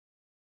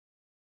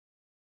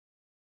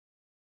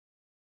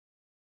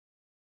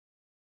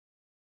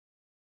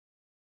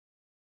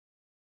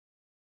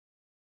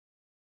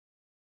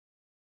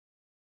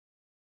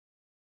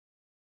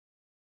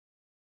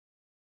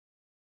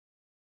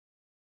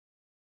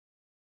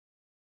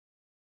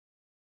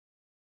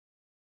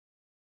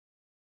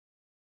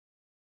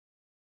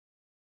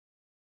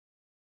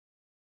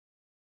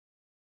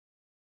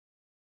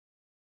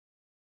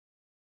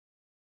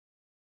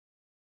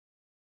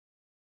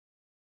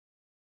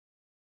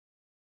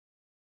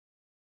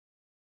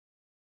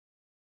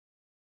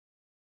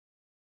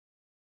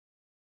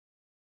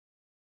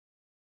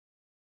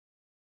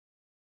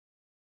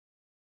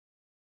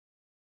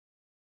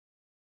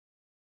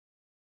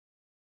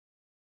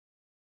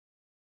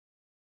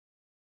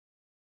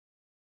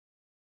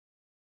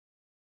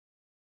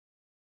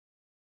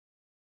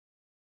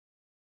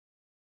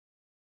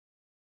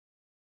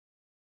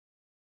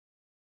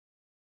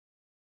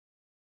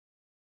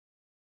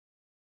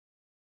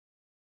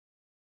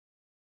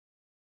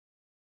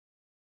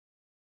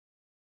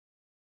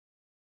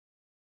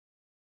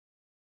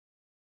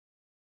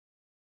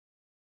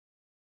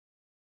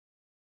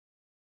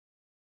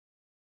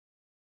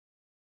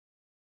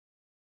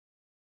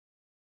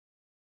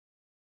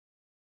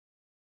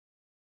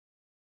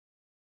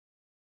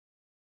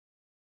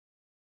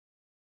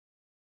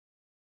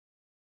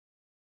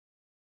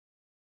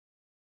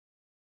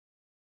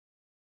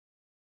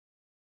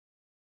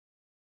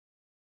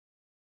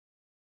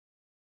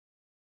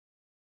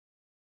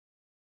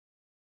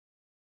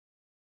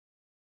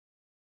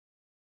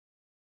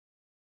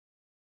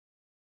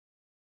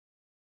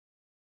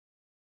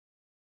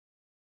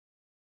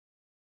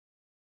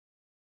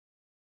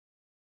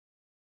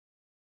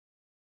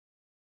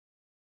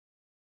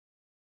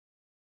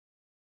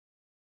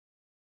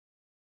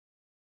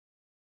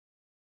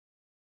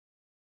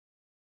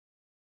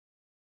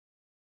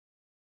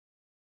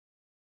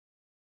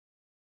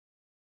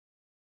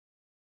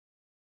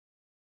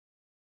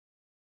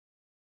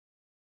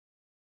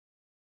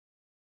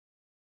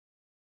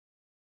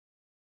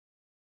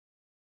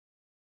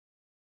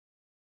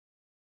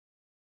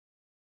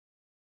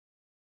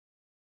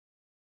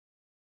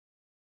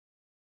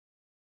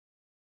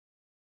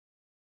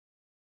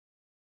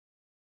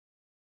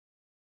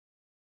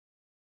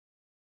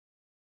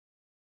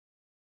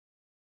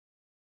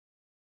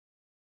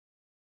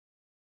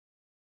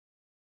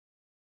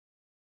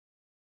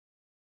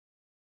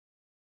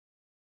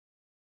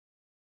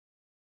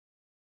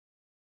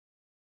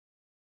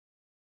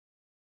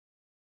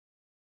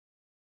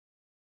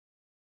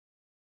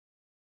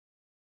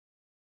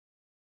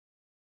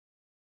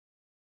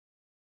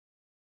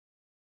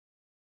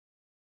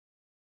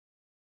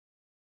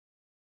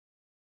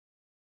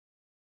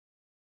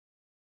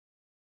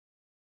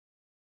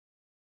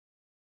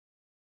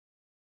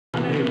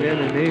Amen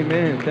and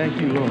amen.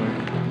 Thank you, Lord.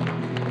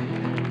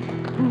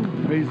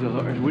 Whew, praise the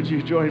Lord. Would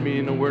you join me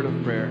in a word of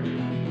prayer?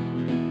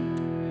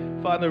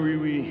 Father, we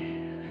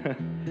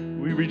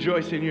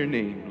rejoice in your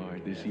name,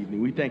 Lord, this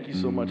evening. We thank you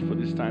so much for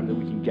this time that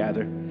we can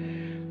gather.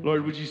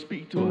 Lord, would you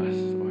speak to us,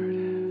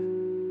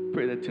 Lord?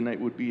 Pray that tonight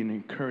would be an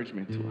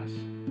encouragement to us.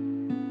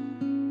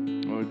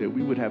 Lord, that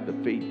we would have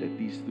the faith that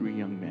these three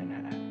young men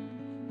had.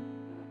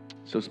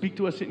 So speak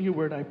to us in your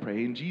word, I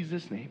pray. In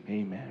Jesus' name,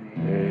 amen.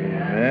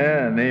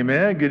 Amen.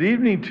 Amen. Good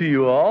evening to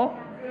you all.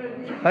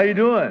 How you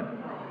doing?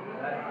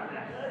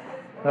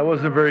 That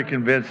wasn't very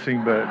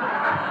convincing, but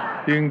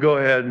you can go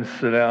ahead and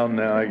sit down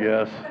now, I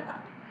guess.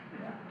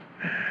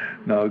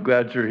 No,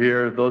 glad you're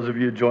here. Those of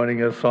you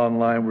joining us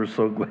online, we're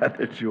so glad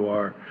that you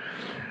are.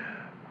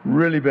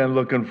 Really been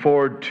looking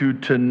forward to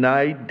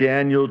tonight,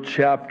 Daniel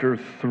chapter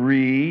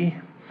 3.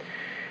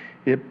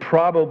 It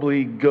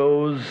probably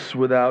goes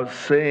without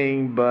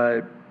saying,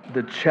 but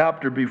the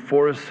chapter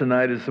before us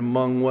tonight is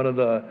among one of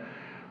the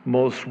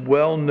most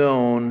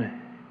well-known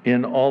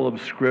in all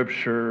of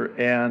Scripture,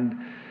 and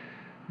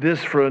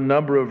this for a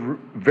number of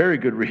very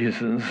good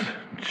reasons,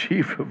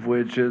 chief of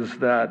which is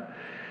that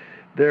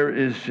there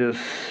is just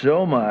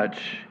so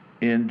much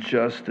in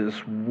just this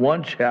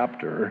one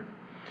chapter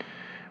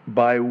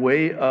by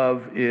way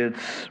of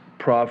its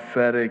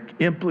prophetic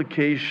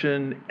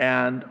implication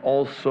and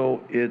also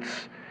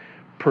its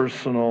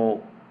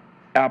personal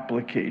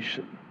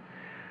application.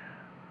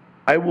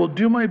 I will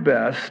do my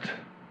best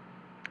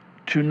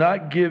to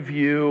not give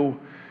you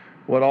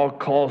what I'll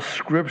call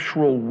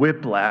scriptural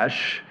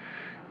whiplash,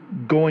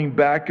 going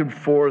back and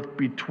forth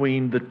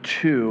between the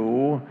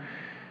two,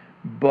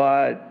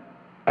 but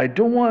I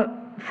don't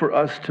want for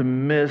us to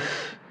miss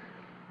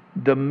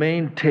the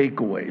main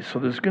takeaway. So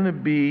there's going to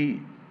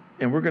be,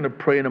 and we're going to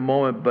pray in a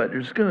moment, but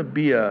there's going to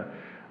be a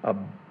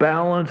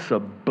balance, a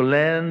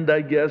blend,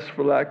 I guess,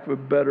 for lack of a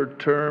better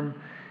term,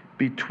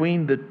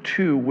 between the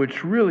two,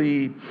 which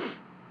really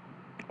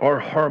are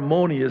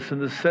harmonious in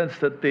the sense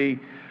that they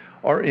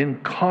are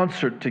in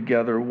concert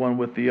together, one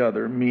with the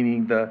other,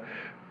 meaning the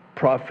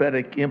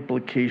prophetic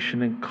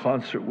implication in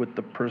concert with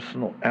the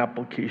personal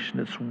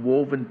application. It's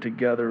woven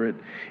together,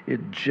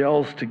 it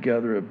gels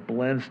together, it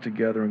blends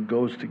together and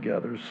goes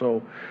together.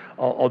 So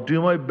I'll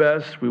do my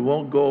best. We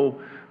won't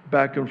go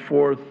back and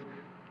forth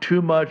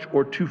too much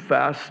or too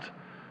fast.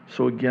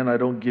 So again, I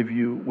don't give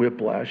you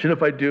whiplash. And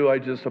if I do, I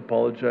just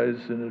apologize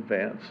in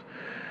advance.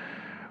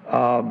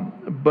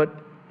 But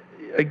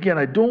again,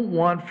 I don't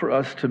want for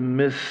us to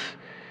miss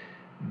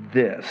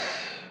this,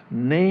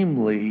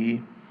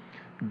 namely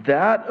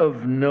that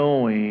of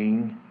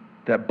knowing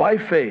that by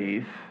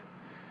faith,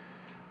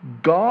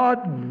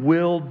 God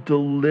will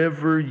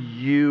deliver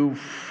you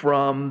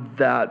from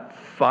that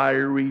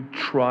fiery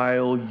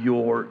trial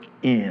you're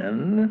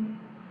in.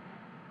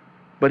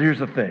 But here's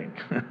the thing.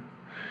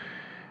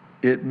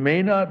 It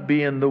may not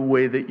be in the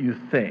way that you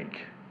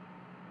think,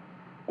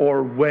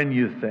 or when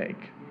you think,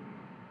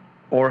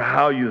 or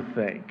how you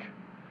think.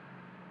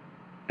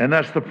 And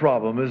that's the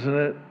problem, isn't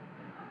it?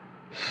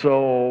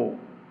 So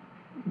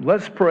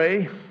let's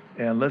pray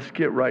and let's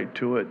get right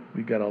to it.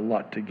 We got a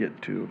lot to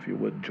get to, if you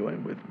would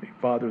join with me.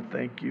 Father,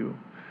 thank you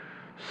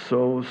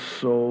so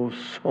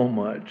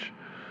much.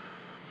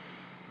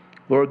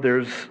 Lord,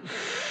 there's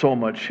so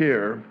much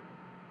here.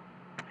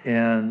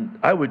 And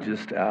I would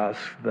just ask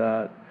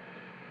that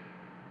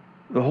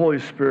the Holy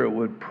Spirit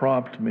would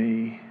prompt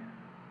me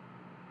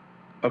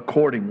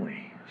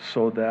accordingly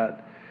so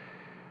that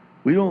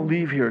we don't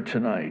leave here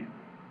tonight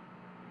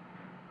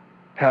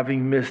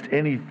having missed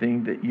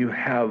anything that you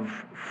have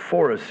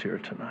for us here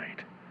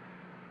tonight.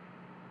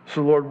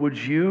 So Lord, would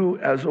you,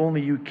 as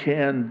only you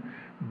can,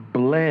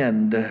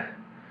 blend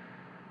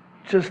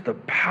just the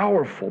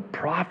powerful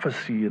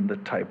prophecy and the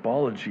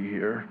typology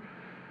here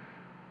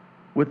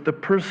with the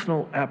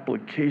personal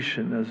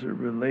application as it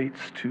relates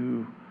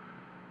to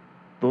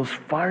those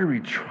fiery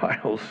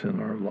trials in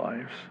our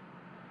lives.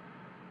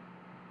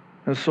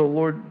 And so,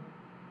 Lord,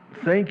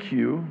 thank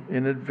you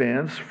in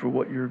advance for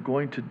what you're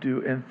going to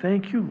do. And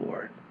thank you,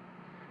 Lord,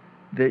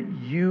 that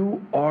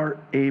you are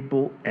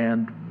able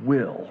and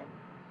will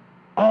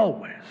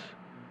always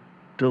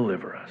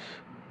deliver us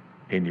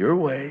in your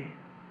way,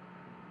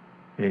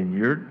 in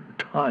your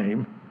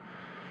time,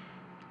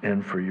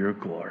 and for your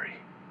glory.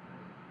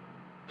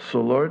 So,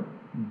 Lord,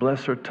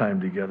 bless our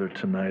time together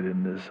tonight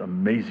in this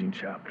amazing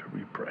chapter,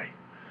 we pray.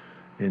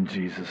 In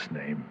Jesus'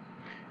 name,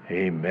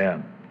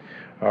 amen.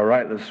 All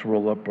right, let's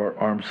roll up our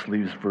arm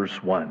sleeves,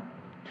 verse 1.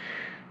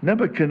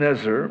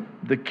 Nebuchadnezzar,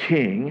 the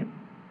king,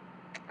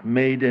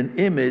 made an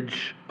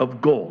image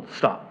of gold.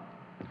 Stop.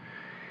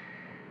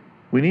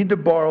 We need to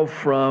borrow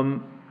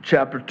from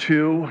chapter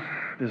 2.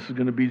 This is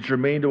going to be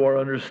germane to our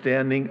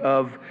understanding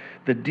of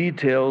the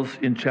details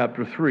in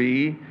chapter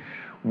 3.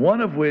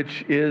 One of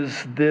which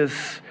is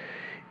this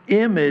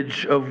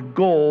image of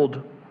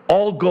gold,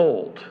 all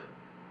gold.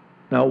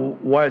 Now,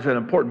 why is that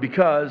important?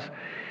 Because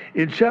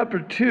in chapter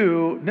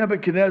 2,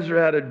 Nebuchadnezzar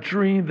had a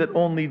dream that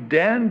only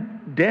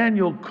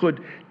Daniel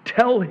could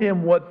tell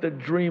him what the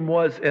dream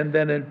was and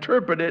then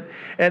interpret it,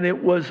 and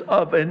it was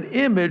of an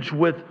image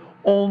with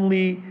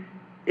only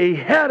a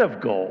head of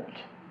gold.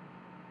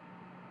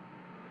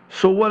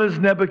 So what does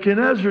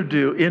Nebuchadnezzar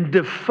do? In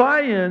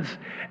defiance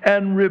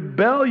and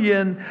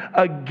rebellion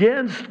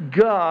against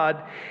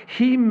God,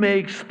 he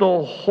makes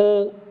the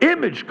whole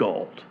image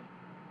gold.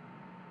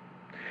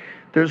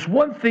 There's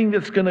one thing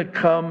that's going to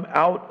come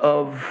out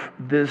of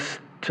this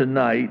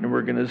tonight, and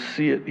we're going to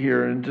see it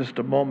here in just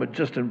a moment,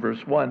 just in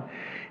verse 1,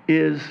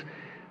 is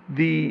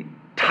the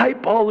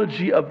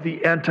typology of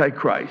the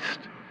Antichrist.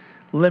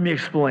 Let me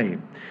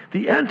explain.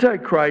 The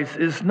Antichrist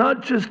is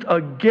not just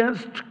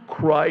against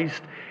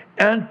Christ,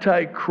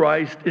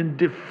 Antichrist in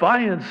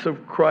defiance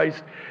of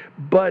Christ,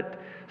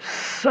 but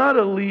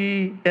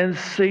subtly and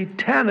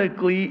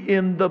satanically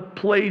in the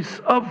place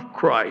of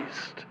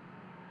Christ.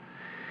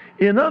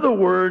 In other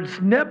words,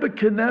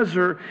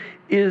 Nebuchadnezzar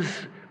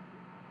is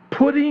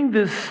putting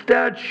this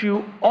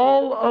statue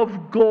all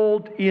of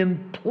gold in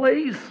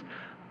place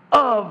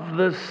of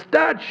the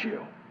statue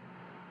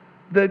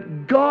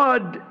that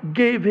God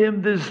gave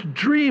him this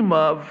dream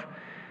of,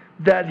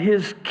 that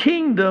his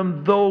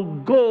kingdom, though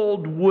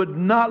gold, would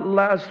not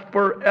last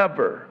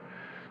forever.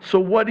 So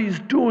what he's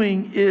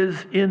doing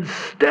is,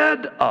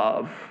 instead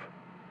of,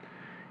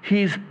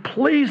 he's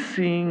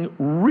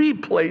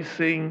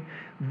replacing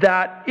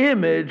that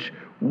image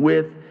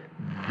with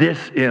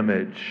this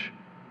image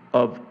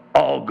of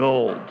all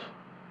gold,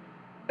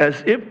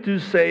 as if to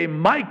say,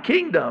 my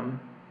kingdom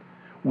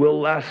will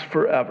last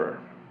forever.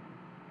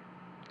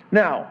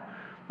 Now,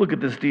 look at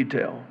this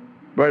detail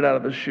right out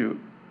of the chute.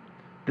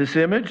 This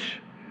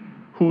image,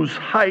 whose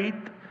height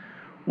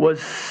was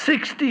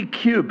 60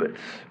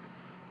 cubits,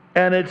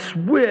 and its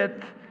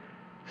width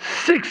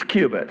 6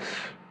 cubits.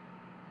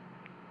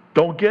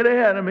 Don't get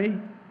ahead of me.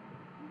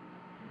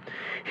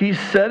 He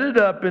set it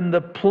up in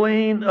the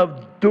plain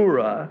of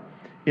Dura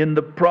in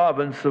the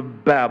province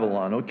of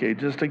Babylon. Okay,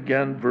 just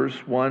again, verse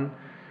 1,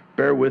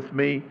 bear with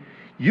me.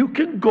 You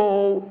can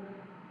go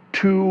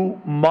to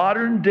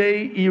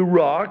modern-day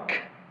Iraq,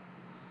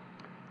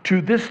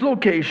 to this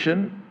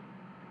location,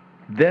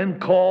 then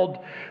called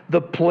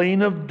the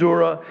plain of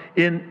Dura,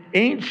 in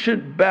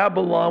ancient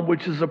Babylon,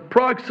 which is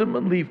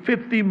approximately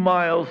 50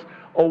 miles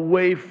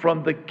away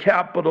from the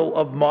capital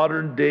of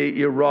modern-day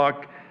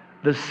Iraq,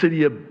 the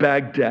city of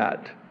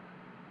Baghdad.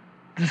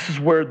 This is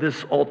where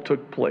this all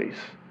took place.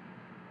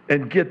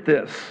 And get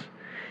this,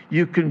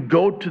 you can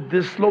go to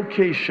this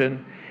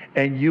location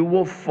and you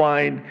will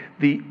find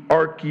the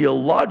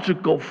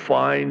archaeological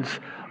finds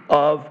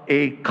of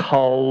a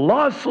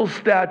colossal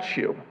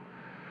statue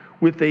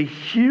with a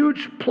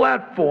huge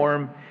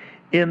platform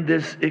in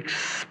this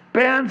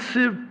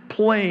expansive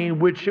plain,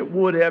 which it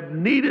would have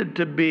needed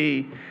to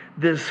be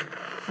this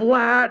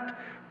flat,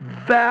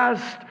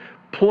 vast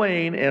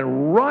plain,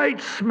 and right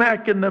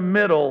smack in the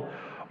middle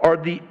are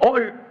the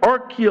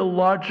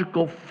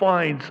archaeological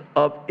finds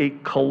of a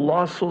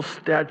colossal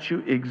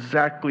statue,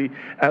 exactly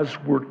as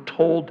we're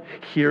told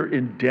here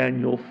in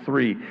Daniel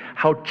 3.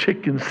 How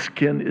chicken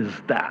skin is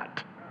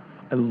that?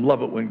 I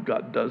love it when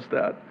God does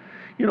that.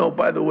 You know,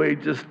 by the way,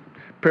 just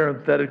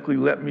parenthetically,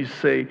 let me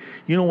say,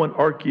 you know, when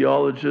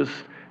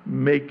archaeologists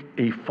make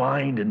a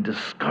find and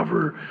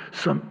discover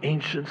some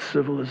ancient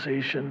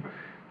civilization,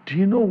 do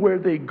you know where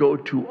they go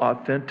to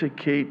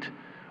authenticate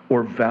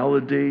or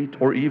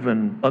validate or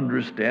even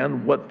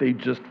understand what they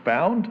just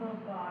found?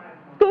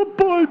 The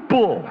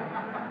Bible.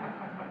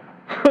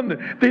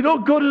 They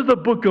don't go to the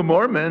Book of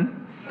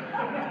Mormon.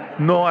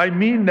 No, I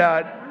mean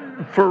that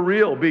for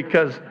real,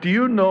 because do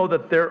you know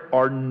that there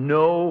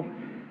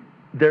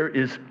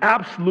is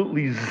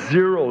absolutely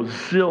zero,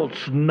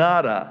 zilch,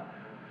 nada,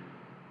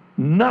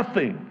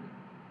 nothing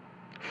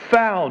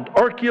found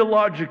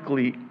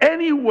archaeologically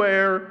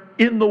anywhere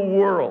in the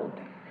world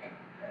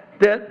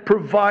that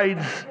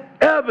provides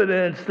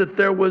evidence that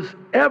there was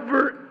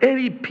ever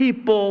any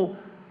people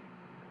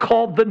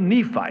called the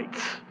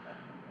Nephites.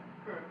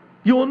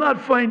 You will not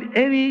find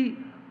any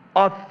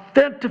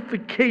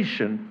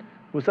authentication.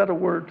 Was that a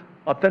word?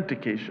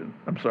 Authentication.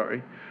 I'm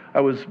sorry.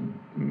 I was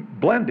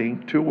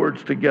blending two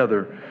words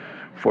together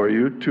for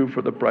you, two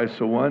for the price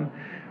of one.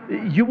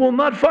 You will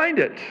not find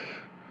it.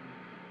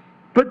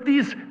 But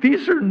these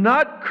are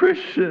not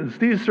Christians.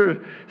 These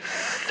are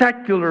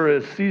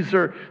secularists. These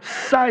are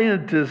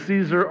scientists.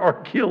 These are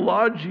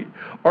archaeologists.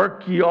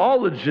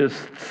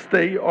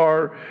 They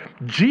are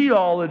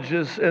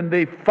geologists, and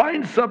they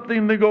find something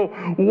and they go,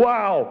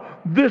 wow,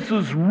 this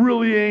is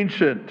really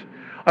ancient.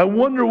 I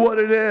wonder what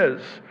it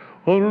is.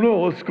 I don't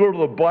know. Let's go to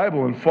the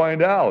Bible and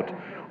find out.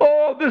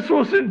 Oh, this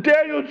was in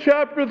Daniel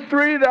chapter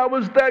 3. That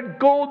was that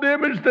gold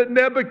image that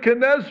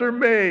Nebuchadnezzar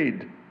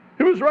made.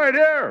 It was right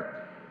here.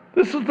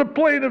 This is the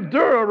plain of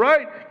Dura,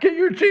 right? Get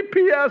your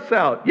GPS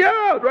out.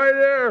 Yeah, right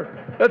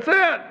there. That's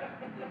it.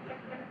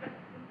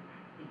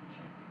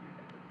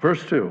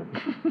 Verse 2.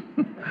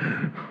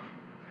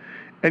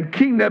 And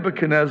King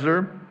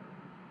Nebuchadnezzar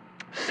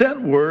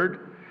sent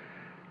word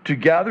to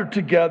gather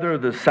together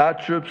the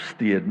satraps,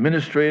 the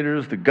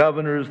administrators, the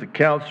governors, the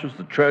counselors,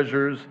 the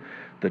treasurers,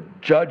 the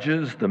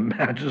judges, the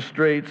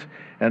magistrates,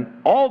 and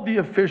all the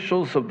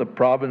officials of the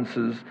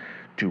provinces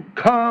to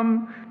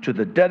come to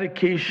the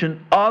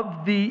dedication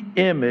of the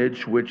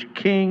image which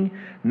King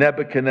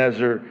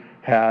Nebuchadnezzar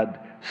had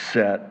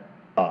set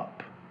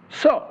up.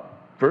 So,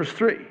 verse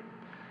 3.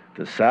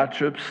 The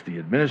satraps, the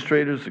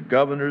administrators, the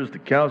governors, the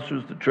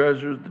counselors, the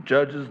treasurers, the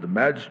judges, the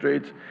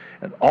magistrates,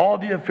 and all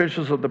the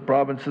officials of the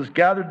provinces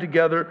gathered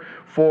together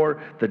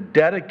for the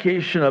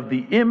dedication of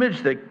the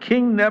image that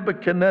King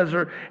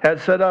Nebuchadnezzar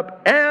had set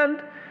up,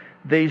 and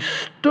they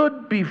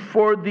stood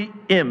before the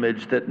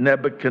image that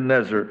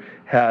Nebuchadnezzar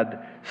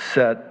had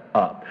set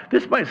up.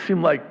 This might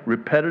seem like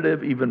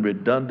repetitive, even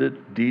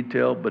redundant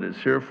detail, but it's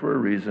here for a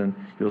reason.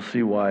 You'll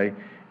see why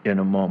in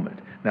a moment.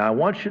 Now, I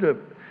want you to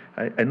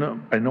I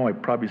know I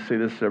probably say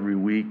this every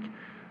week.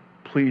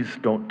 Please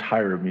don't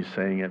tire of me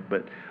saying it,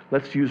 but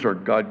let's use our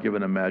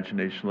God-given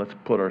imagination. Let's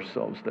put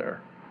ourselves there.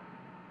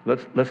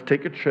 Let's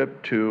take a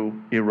trip to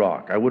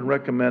Iraq. I wouldn't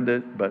recommend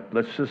it, but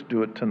let's just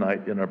do it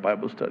tonight in our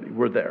Bible study.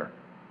 We're there.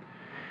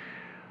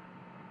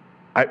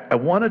 I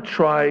want to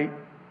try,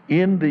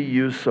 in the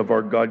use of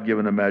our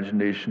God-given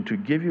imagination, to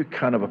give you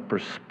kind of a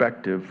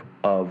perspective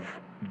of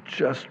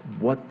just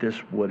what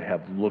this would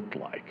have looked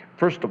like.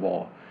 First of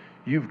all,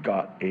 you've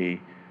got a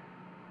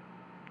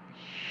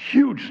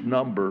huge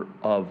number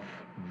of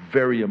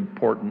very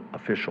important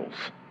officials.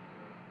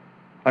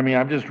 I mean,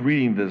 I'm just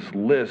reading this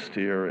list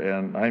here,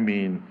 and I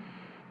mean,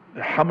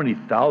 how many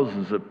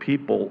thousands of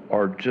people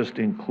are just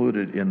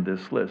included in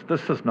this list?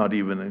 This does not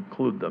even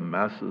include the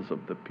masses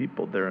of the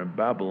people there in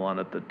Babylon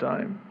at the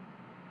time.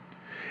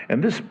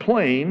 And this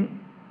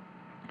plane,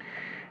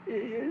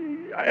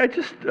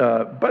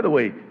 by the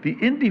way, the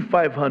Indy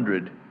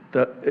 500,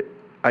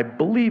 I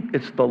believe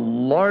it's the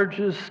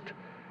largest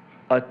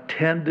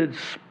attended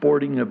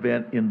sporting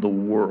event in the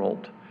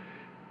world.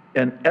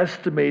 An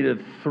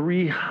estimated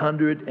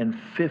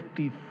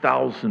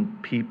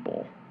 350,000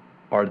 people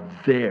are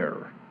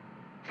there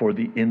for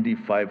the Indy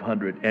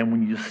 500. And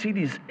when you see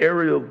these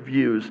aerial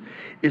views,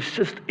 it's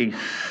just a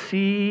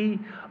sea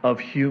of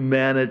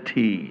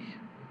humanity.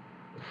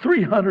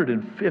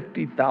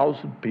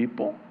 350,000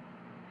 people.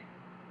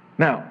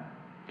 Now,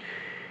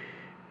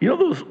 you know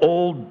those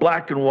old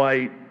black and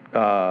white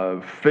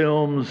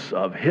films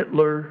of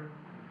Hitler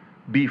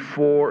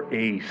before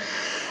a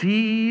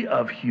sea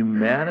of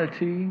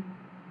humanity?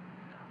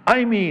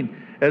 I mean,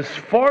 as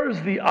far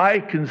as the eye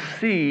can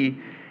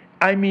see,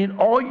 I mean,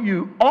 all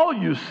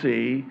you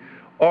see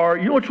are,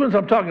 you know which ones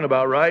I'm talking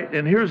about, right?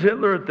 And here's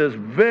Hitler at this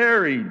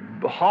very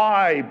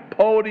high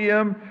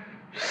podium,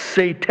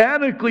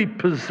 satanically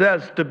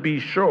possessed to be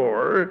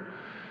sure,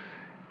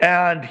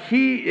 and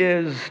he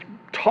is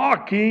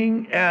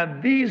talking,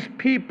 and these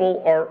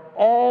people are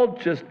all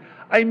just,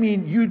 I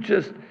mean, you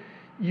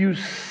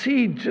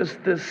see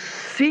just this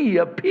sea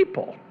of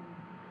people.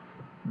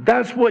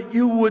 That's what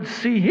you would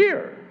see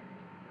here.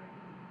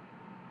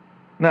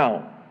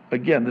 Now,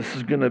 again, this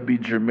is going to be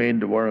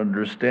germane to our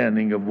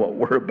understanding of what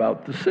we're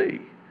about to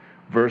see.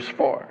 Verse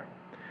 4.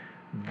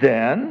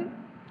 Then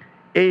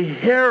a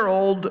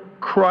herald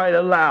cried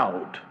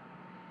aloud,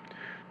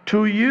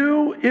 "To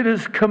you it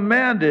is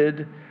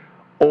commanded,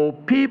 O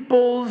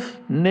peoples,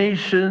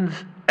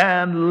 nations,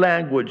 and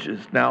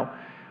languages." Now,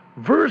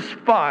 verse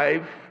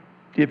 5,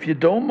 if you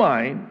don't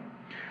mind,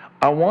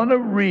 I want to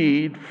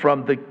read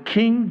from the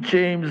King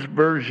James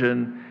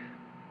Version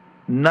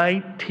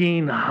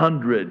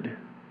 1900.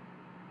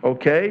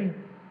 Okay?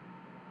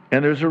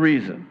 And there's a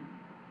reason.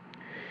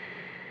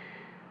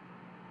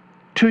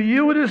 "To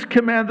you it is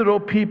commanded, O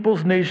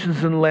peoples,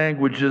 nations, and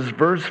languages,"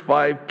 verse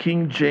 5,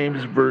 King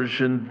James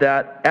Version,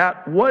 "that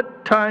at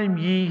what time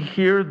ye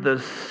hear the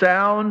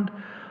sound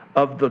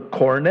of the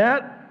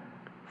cornet,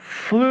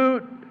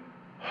 flute,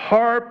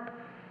 harp,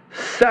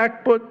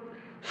 sackbut,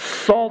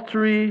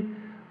 psaltery,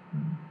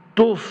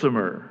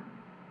 dulcimer,"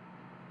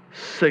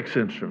 6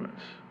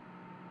 instruments.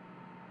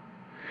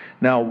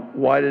 Now,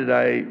 why did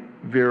I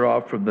veer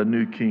off from the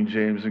New King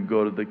James and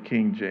go to the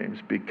King James?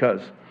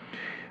 Because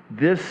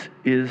this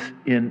is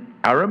in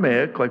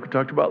Aramaic, like we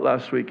talked about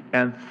last week,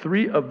 and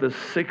 3 of the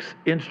 6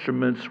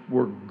 instruments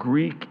were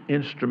Greek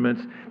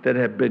instruments that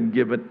have been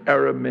given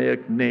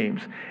Aramaic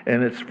names.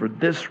 And it's for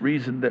this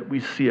reason that we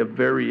see a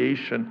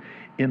variation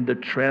in the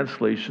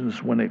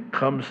translations when it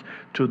comes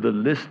to the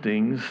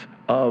listings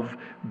of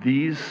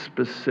these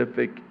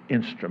specific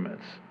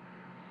instruments.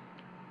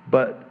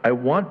 But I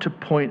want to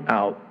point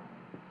out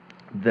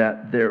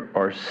that there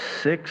are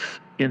 6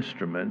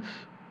 instruments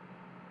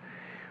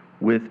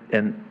with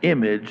an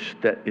image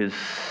that is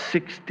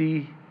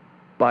 60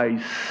 by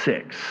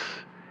 6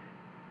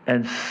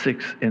 and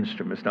 6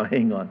 instruments. Now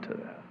hang on to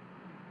that.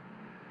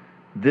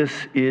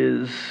 This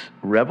is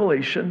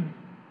Revelation,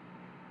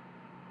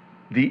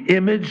 the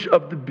image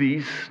of the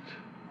beast,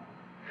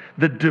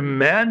 the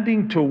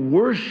demanding to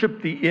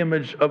worship the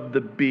image of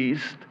the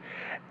beast,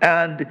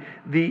 and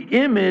the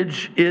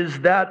image is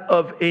that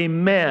of a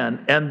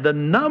man, and the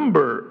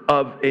number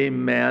of a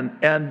man,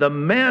 and the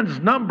man's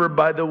number,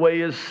 by the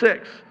way, is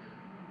 6.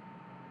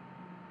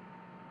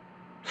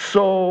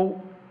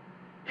 So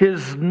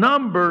his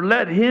number,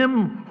 let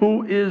him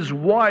who is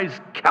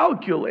wise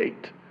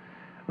calculate.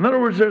 In other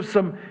words, there's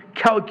some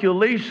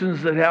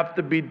calculations that have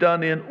to be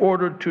done in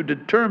order to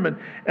determine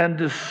and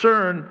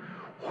discern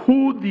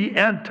who the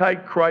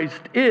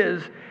Antichrist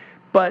is,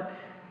 but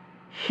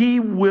he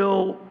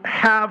will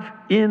have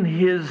in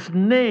his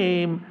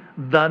name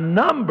the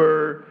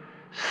number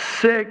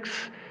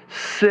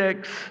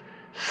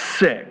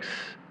 666,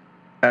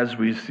 as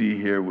we see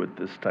here with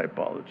this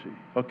typology.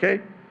 Okay?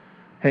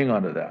 Hang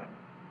on to that.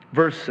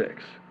 Verse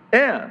 6.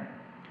 And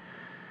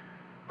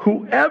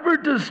whoever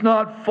does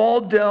not fall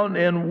down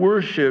and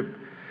worship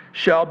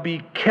shall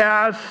be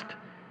cast,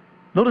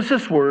 notice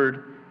this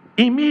word,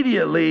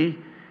 immediately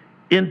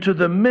into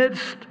the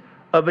midst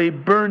of a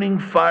burning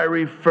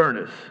fiery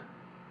furnace.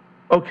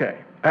 Okay,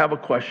 I have a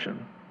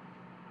question.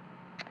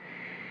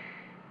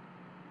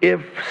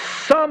 If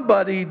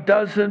somebody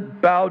doesn't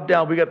bow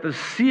down, we got the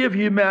sea of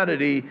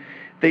humanity,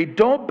 they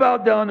don't bow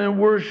down and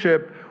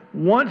worship,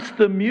 once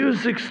the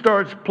music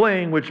starts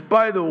playing, which,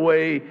 by the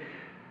way,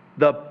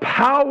 the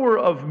power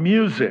of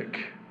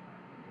music,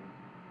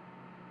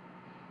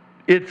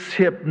 it's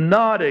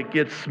hypnotic,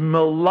 it's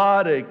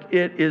melodic,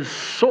 it is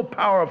so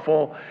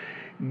powerful.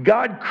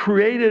 God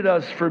created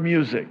us for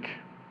music.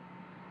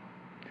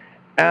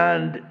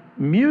 And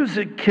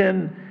music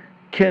can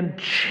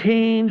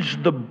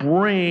change the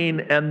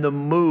brain and the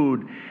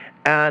mood,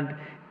 and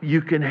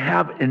you can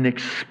have an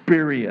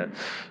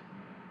experience.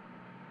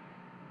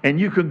 And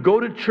you can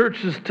go to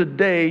churches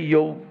today,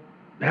 you'll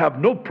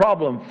have no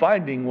problem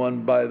finding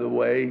one, by the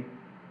way,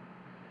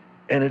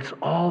 and it's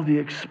all the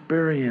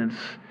experience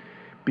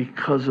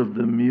because of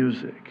the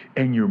music,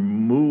 and you're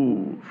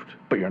moved,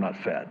 but you're not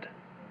fed.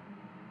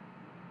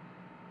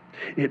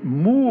 It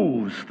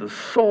moves the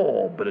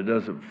soul, but it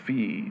doesn't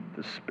feed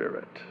the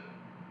spirit.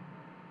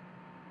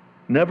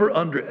 Never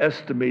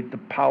underestimate the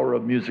power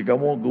of music. I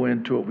won't go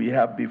into it. We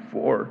have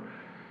before.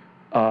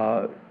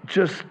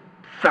 Just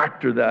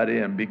factor that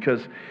in,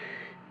 because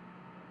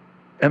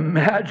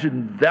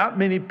imagine that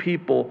many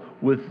people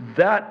with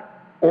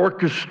that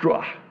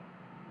orchestra,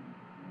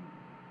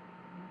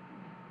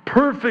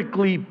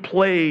 perfectly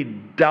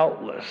played,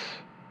 doubtless.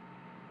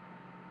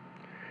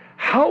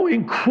 How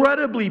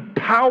incredibly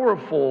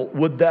powerful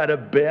would that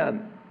have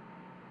been?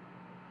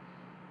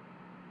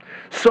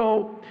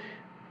 So,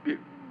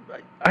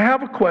 I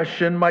have a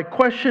question. My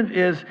question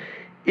is,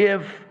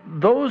 if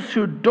those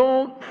who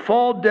don't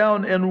fall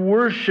down and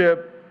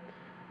worship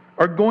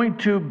are going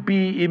to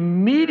be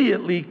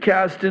immediately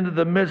cast into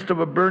the midst of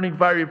a burning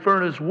fiery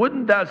furnace,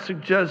 wouldn't that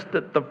suggest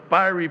that the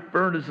fiery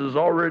furnace is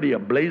already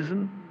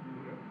ablazing?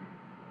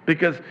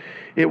 Because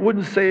it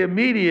wouldn't say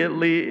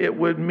immediately, it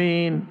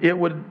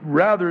would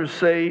rather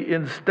say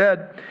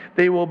instead,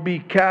 they will be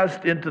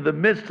cast into the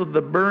midst of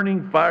the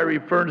burning fiery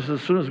furnace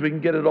as soon as we can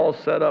get it all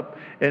set up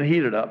and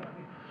heated up.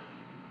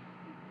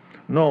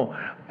 No,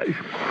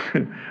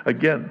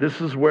 again,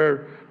 this is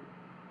where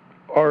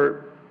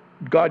our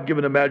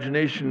God-given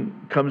imagination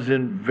comes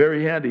in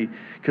very handy,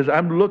 because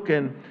I'm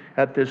looking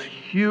at this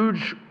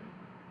huge,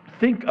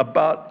 think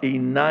about a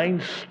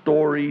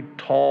 9-story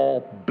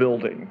tall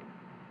building,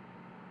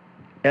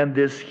 and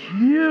this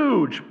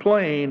huge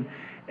plane,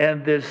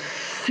 and this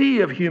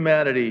sea of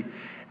humanity,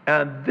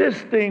 and this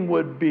thing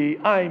would be,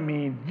 I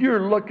mean,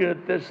 you're looking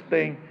at this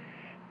thing,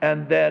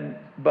 and then,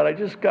 but I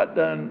just got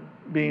done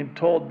being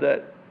told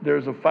that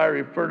there's a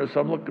fiery furnace.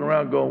 I'm looking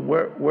around going,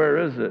 where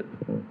is it?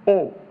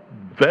 Oh,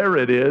 there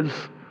it is,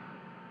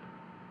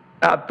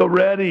 at the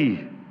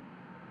ready.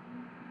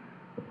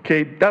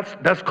 Okay,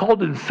 that's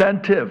called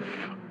incentive.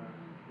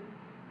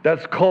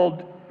 That's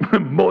called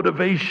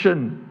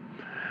motivation.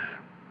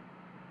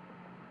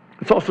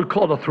 It's also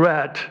called a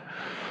threat.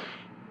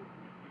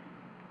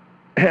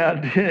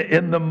 And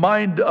in the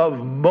mind of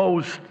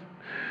most,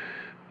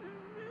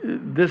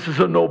 this is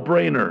a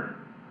no-brainer.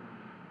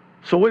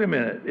 So wait a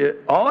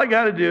minute. All I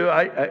got to do,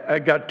 I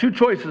got two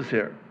choices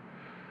here.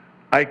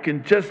 I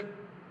can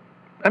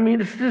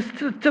it's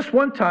just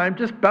one time,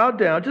 just bow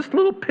down, just a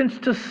little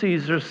pinch to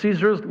Caesar.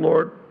 Caesar is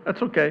Lord.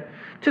 That's okay.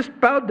 Just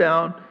bow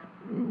down,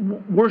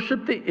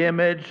 worship the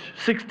image,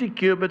 60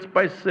 cubits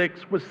by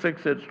 6 with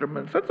 6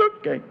 instruments. That's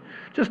okay.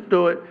 Just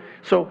do it.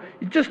 So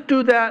you just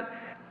do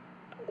that.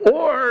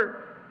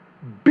 Or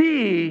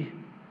B,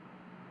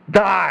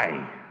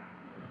 die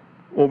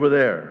over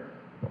there.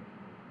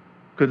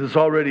 Because it's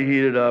already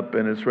heated up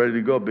and it's ready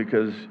to go,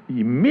 because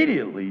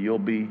immediately you'll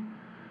be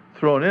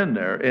thrown in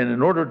there. And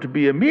in order to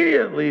be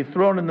immediately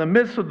thrown in the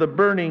midst of the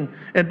burning,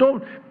 and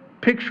don't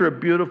picture a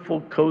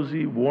beautiful,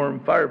 cozy, warm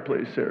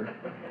fireplace here,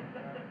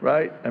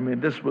 right? I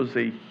mean, this was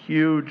a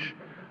huge,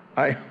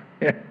 you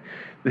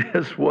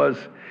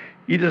just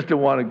didn't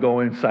want to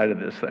go inside of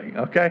this thing,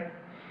 okay?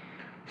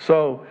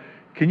 So,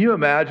 can you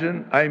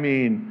imagine? I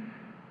mean,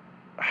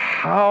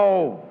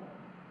 how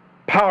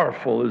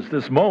powerful is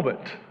this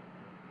moment?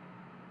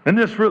 And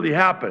this really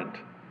happened.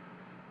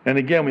 And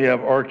again, we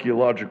have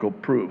archaeological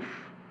proof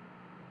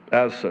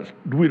as such.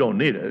 We don't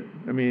need it.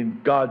 I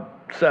mean, God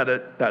said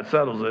it, that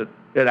settles it.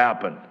 It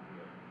happened.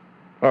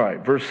 All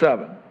right, verse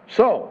 7.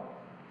 So,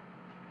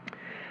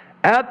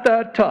 At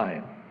that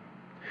time,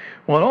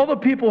 when all the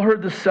people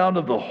heard the sound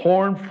of the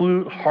horn,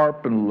 flute,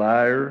 harp, and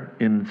lyre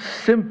in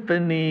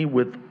symphony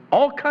with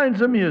all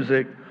kinds of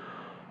music,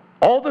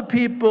 all the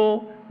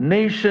people,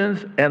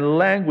 nations, and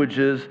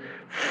languages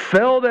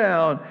fell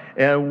down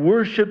and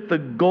worshiped the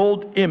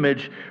gold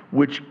image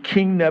which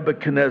King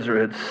Nebuchadnezzar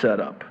had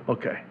set up.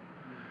 Okay.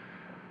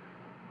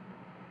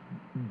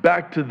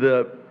 Back to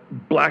the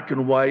black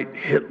and white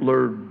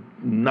Hitler,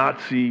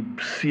 Nazi,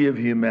 Sea of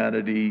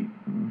Humanity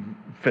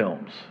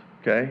films.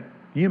 Okay?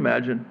 Can you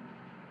imagine?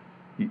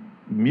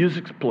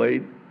 Music's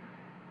played.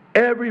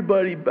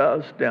 Everybody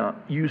bows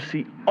down. You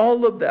see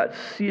all of that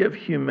sea of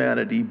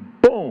humanity,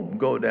 boom,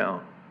 go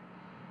down.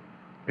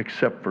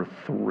 Except for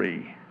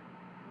 3.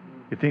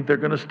 You think they're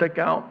going to stick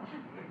out?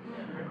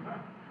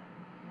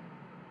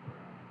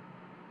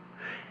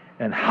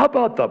 And how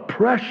about the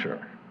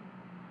pressure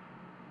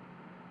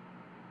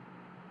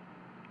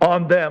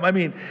on them? I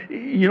mean,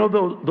 you know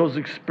those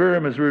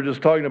experiments, we were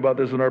just talking about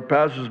this in our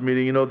pastors'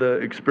 meeting, you know, the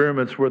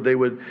experiments where they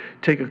would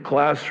take a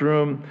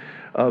classroom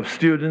of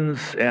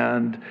students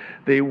and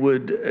they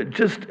would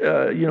just,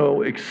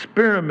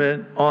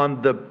 experiment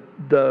on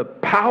the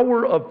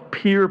power of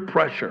peer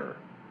pressure.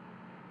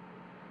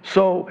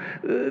 So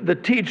the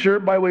teacher,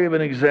 by way of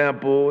an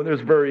example,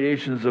 there's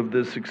variations of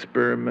this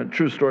experiment,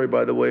 true story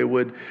by the way,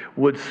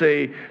 would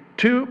say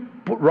 2,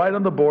 write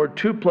on the board,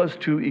 2 +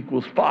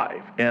 2 =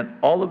 5. And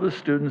all of the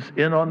students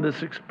in on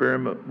this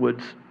experiment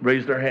would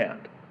raise their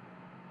hand,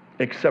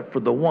 except for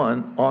the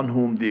one on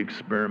whom the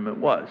experiment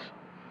was.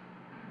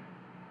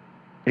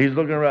 He's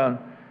looking around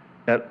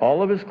at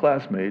all of his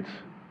classmates,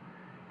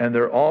 and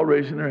they're all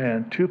raising their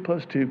hand, 2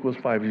 + 2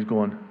 = 5. He's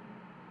going,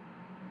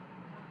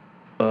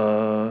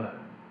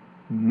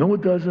 no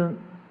it doesn't.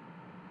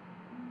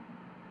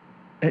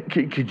 And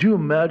could you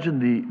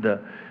imagine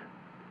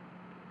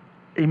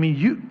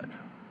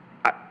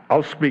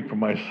I'll speak for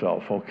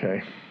myself,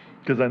 okay?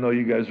 Because I know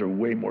you guys are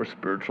way more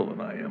spiritual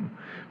than I am.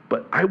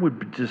 But I would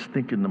be just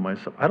thinking to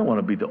myself, I don't want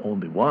to be the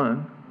only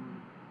one.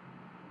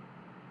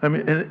 I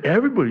mean, and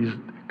everybody's,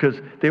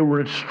 because they were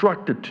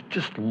instructed to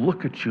just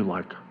look at you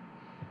like,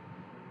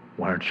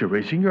 why aren't you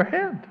raising your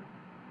hand?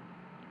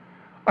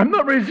 I'm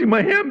not raising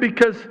my hand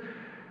because,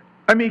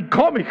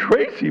 call me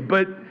crazy,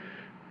 but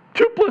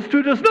 2 +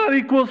 2 does not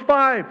equal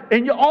 5.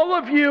 And all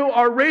of you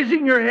are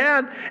raising your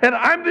hand, and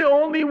I'm the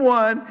only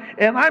one,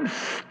 and I'm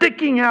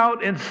sticking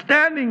out and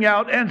standing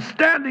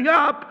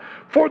up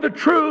for the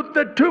truth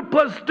that 2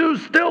 + 2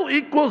 still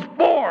equals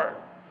 4.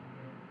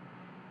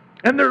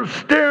 And they're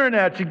staring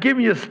at you,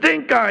 giving you a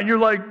stink eye, and you're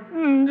like,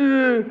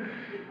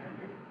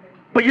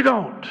 but you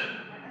don't.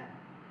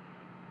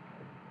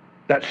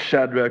 That's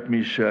Shadrach,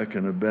 Meshach,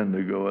 and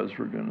Abednego, as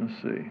we're going to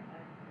see.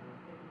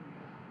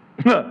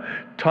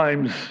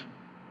 Times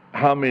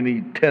how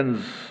many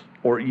tens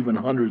or even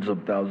hundreds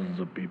of thousands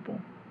of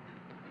people.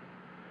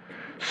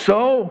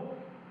 So,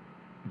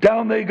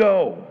 down they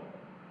go,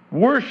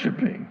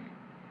 worshiping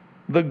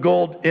the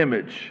gold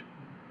image.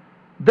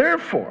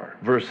 Therefore,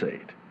 verse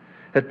 8,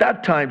 at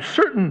that time,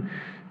 certain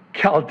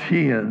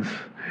Chaldeans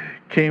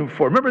came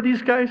forward. Remember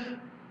these guys?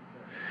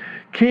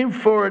 Came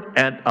forward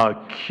and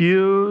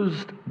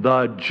accused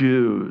the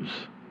Jews.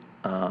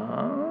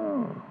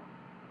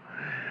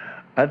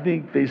 I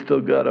think they still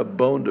got a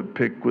bone to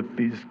pick with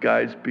these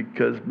guys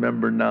because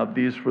remember now,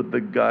 these were the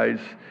guys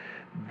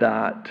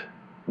that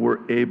were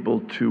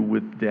able to,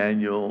 with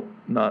Daniel,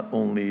 not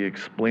only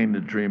explain the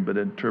dream, but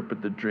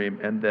interpret the dream.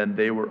 And then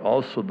they were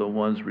also the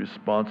ones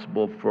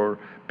responsible for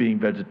being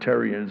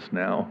vegetarians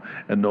now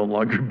and no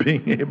longer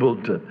being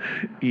able to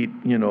eat,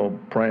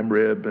 prime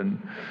rib and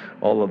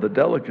all of the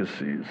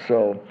delicacies.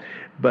 So,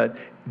 but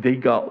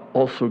they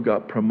also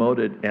got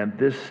promoted, and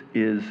this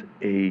is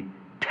a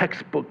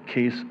textbook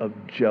case of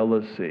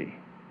jealousy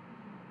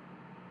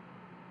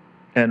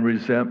and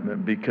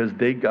resentment because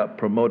they got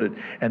promoted,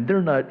 and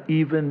they're not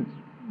even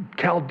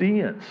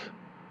Chaldeans.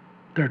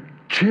 They're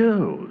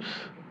Jews.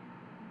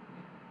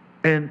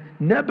 And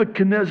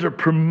Nebuchadnezzar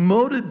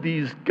promoted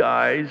these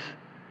guys,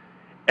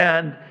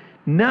 and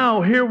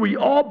now here we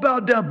all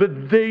bow down,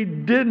 but they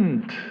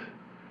didn't.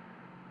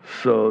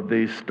 So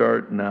they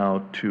start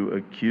now to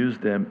accuse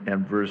them,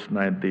 and verse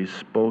 9, they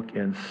spoke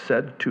and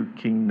said to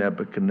King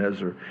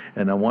Nebuchadnezzar,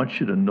 and I want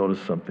you to notice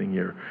something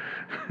here.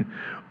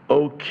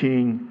 O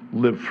king,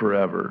 live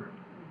forever.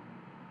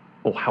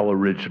 Oh, how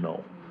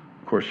original.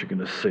 Of course, you're going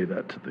to say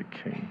that to the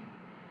king.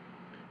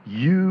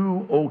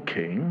 You, O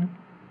king,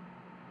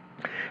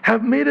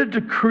 have made a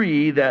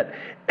decree that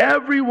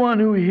everyone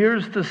who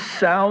hears the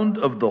sound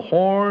of the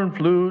horn,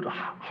 flute,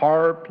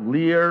 harp,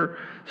 lyre,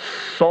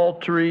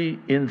 psaltery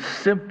in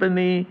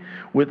symphony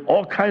with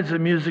all kinds of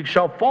music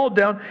shall fall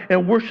down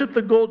and worship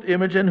the gold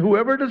image, and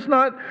whoever does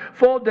not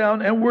fall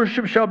down and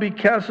worship shall be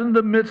cast in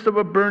the midst of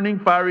a burning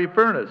fiery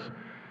furnace.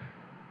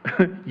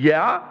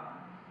 Yeah,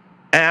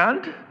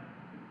 and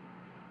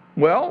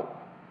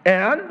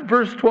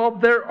verse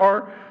 12, there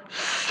are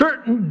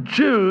certain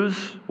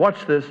Jews,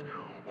 watch this,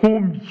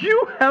 whom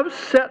you have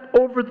set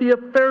over the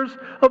affairs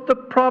of the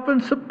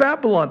province of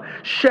Babylon,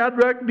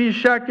 Shadrach,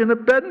 Meshach, and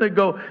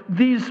Abednego.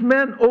 These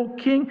men, O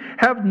king,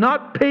 have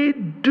not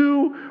paid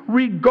due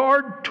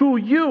regard to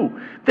you.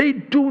 They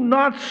do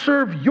not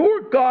serve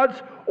your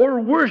gods or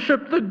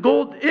worship the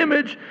gold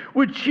image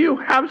which you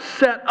have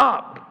set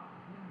up.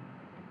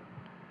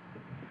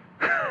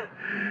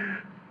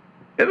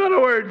 In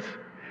other words,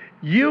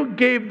 you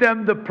gave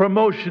them the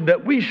promotion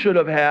that we should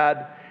have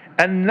had,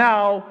 and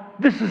now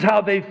this is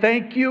how they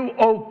thank you,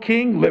 O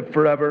king, live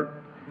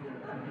forever.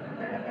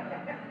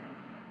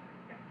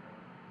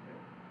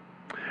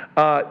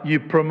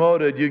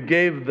 You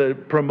gave the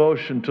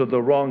promotion to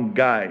the wrong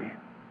guy,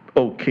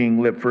 O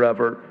king, live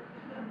forever.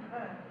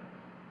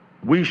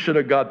 We should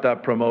have got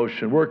that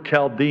promotion. We're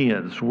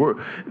Chaldeans.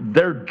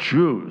 They're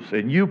Jews,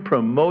 and you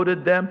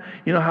promoted them.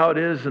 You know how it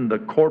is in the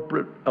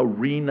corporate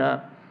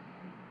arena?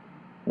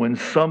 When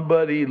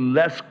somebody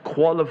less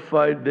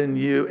qualified than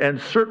you, and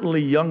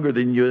certainly younger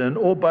than you, and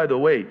oh, by the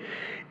way,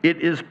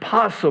 it is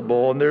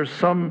possible, and there's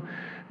some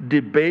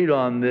debate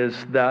on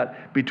this,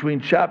 that between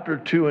chapter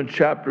 2 and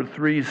chapter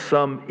 3,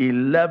 some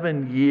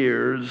 11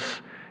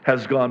 years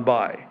has gone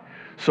by.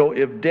 So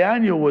if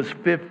Daniel was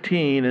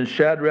 15 and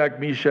Shadrach,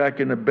 Meshach,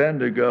 and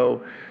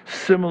Abednego,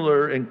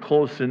 similar and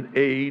close in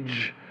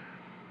age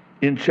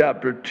in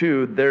chapter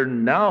 2, they're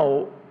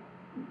now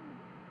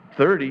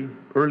 30,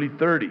 early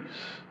 30s.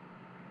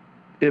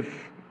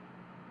 If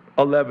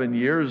 11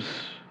 years,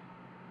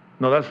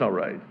 no, that's not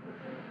right.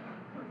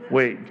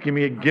 Wait, give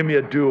me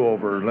a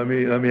do-over. Let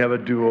me have a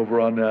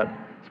do-over on that.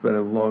 It's been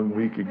a long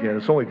week again.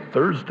 It's only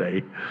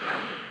Thursday.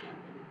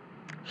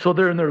 So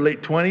they're in their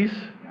late 20s?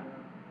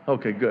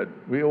 Okay, good.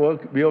 We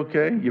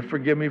okay? You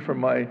forgive me for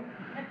my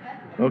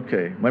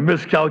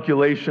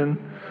miscalculation.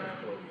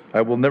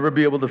 I will never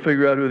be able to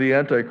figure out who the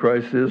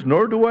Antichrist is,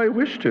 nor do I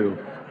wish to,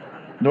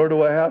 nor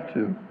do I have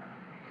to.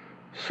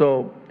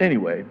 So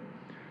anyway,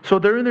 so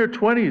they're in their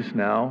 20s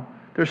now.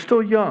 They're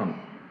still young.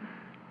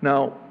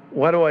 Now,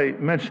 why do I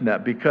mention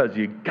that? Because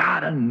you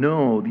gotta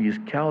know these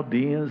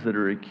Chaldeans that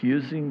are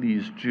accusing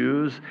these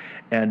Jews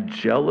and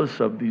jealous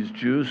of these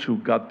Jews who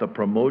got the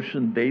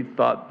promotion they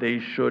thought they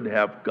should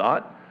have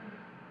got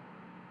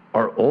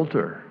are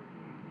older.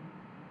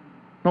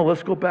 No,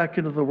 let's go back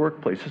into the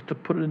workplace just to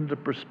put it into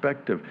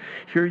perspective.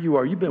 Here you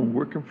are. You've been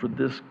working for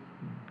this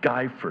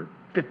guy for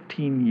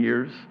 15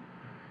 years.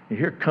 And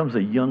here comes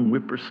a young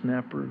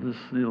whippersnapper, this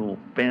little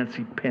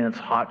fancy pants,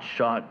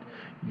 hotshot,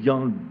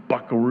 young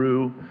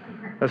buckaroo.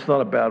 That's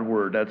not a bad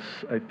word. That's,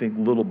 I think,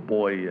 little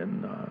boy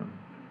in,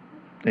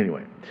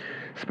 anyway,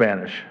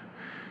 Spanish.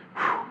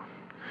 Whew.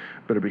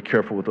 Better be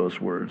careful with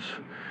those words.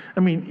 I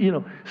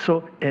mean,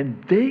 so,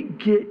 and they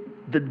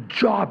get the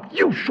job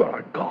you should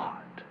have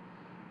got.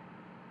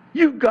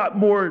 You've got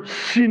more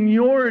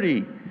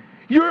seniority.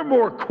 You're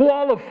more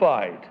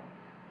qualified.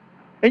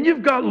 And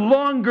you've got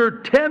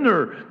longer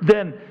tenure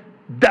than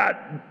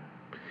that.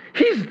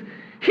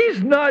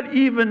 He's not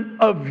even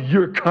of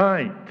your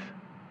kind.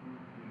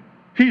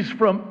 He's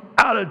from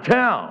out of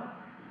town.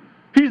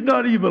 He's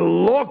not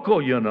even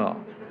local, you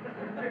know.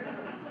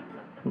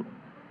 Did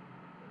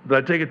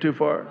I take it too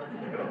far?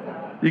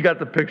 You got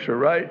the picture,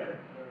 right?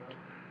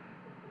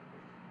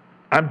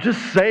 I'm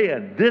just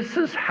saying, this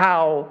is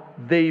how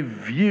they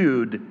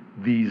viewed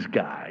these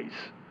guys.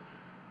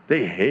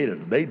 They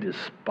hated them. They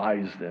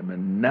despised them.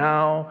 And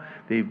now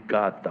they've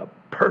got the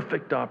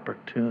perfect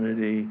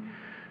opportunity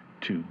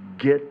to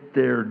get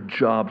their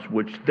jobs,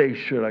 which they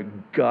should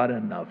have got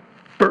in the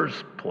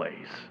first place.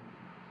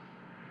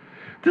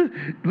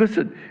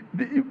 Listen,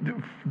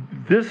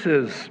 this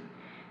is,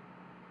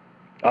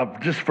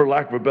 just for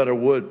lack of a better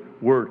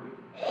word,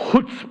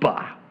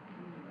 chutzpah.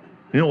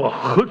 You know what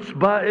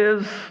chutzpah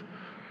is?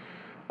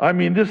 I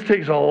mean, this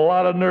takes a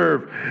lot of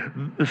nerve.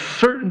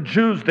 Certain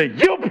Jews that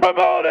you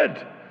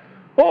promoted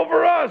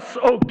over us,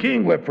 O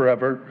king, live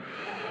forever.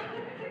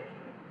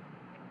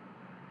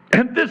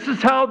 And this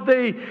is how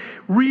they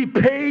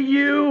repay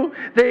you.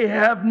 They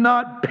have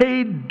not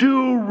paid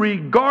due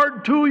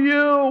regard to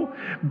you,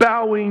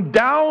 bowing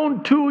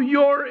down to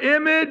your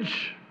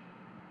image.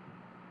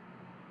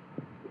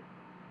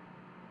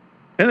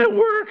 And it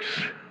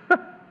works.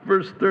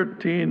 Verse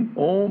 13,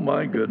 oh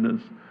my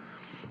goodness.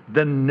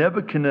 Then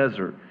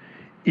Nebuchadnezzar,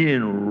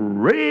 in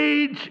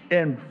rage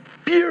and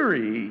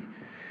fury,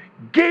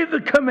 gave the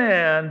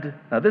command,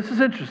 now this is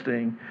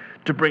interesting,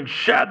 to bring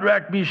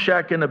Shadrach,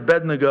 Meshach, and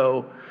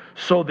Abednego.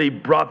 So they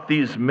brought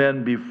these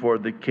men before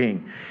the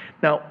king.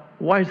 Now,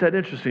 why is that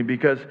interesting?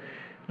 Because,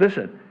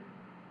 listen,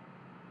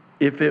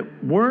 if it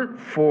weren't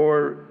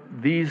for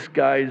these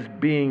guys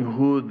being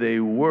who they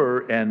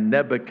were and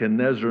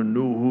Nebuchadnezzar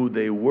knew who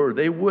they were,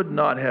 they would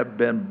not have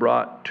been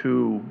brought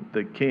to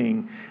the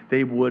king.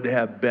 They would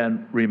have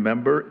been,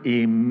 remember,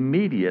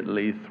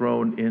 immediately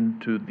thrown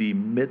into the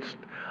midst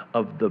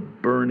of the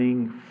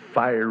burning,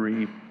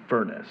 fiery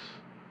furnace.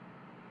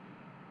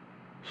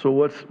 So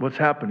what's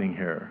happening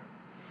here?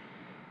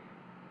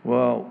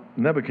 Well,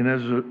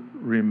 Nebuchadnezzar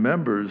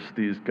remembers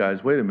these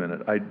guys. Wait a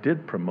minute, I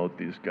did promote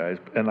these guys,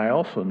 and I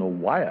also know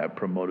why I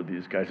promoted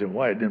these guys and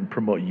why I didn't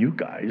promote you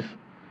guys.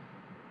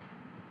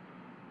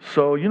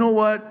 So you know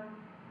what?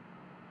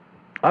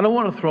 I don't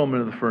want to throw them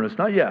into the furnace.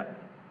 Not yet.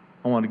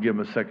 I want to give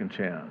them a second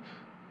chance.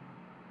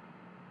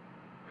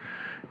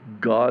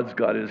 God's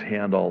got his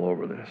hand all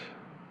over this.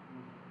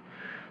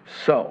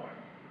 So,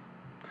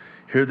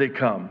 here they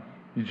come.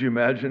 Did you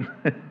imagine?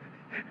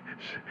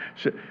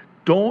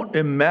 Don't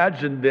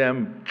imagine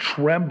them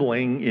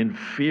trembling in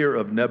fear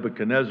of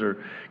Nebuchadnezzar,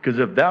 because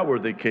if that were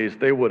the case,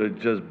 they would have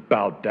just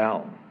bowed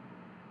down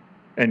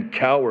and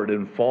cowered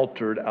and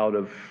faltered out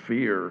of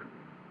fear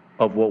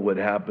of what would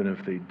happen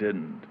if they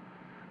didn't.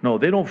 No,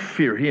 they don't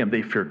fear him,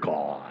 they fear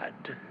God.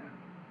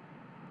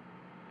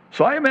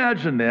 So I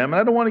imagine them,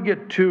 and I don't want to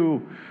get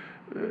too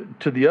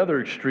to the other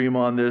extreme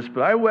on this,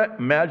 but I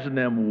imagine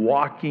them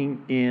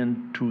walking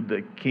into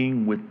the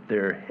king with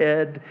their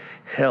head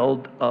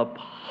held up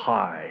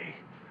high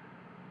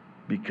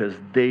because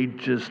they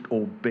just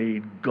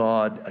obeyed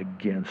God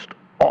against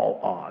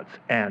all odds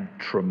and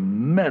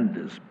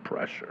tremendous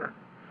pressure.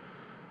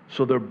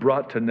 So they're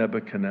brought to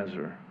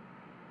Nebuchadnezzar.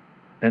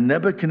 And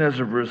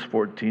Nebuchadnezzar, verse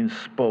 14,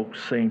 spoke,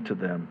 saying to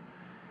them,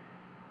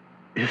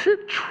 "Is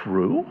it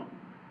true?"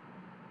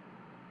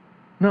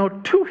 Now,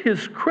 to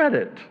his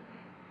credit,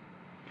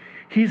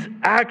 he's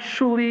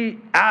actually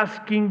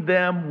asking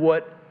them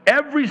what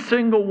every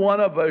single one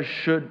of us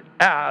should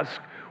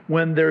ask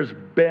when there's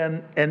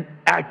been an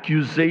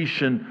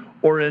accusation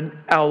or an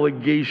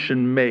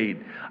allegation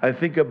made. I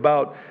think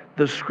about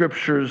the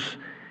scriptures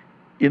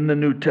in the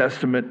New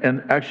Testament,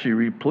 and actually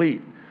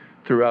replete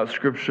throughout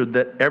Scripture,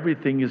 that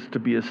everything is to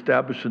be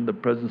established in the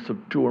presence of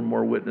two or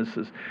more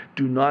witnesses.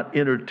 Do not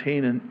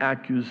entertain an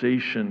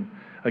accusation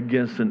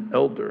against an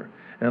elder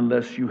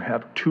unless you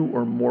have two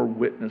or more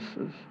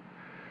witnesses.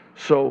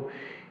 So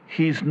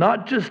he's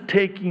not just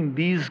taking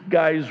these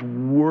guys'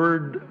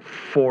 word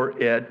for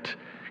it,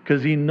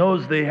 because he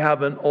knows they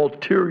have an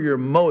ulterior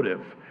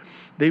motive.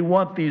 They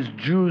want these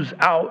Jews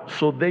out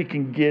so they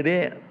can get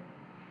in.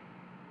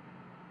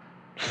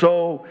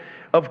 So,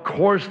 of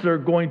course, they're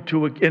going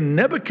to, and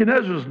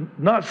Nebuchadnezzar's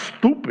not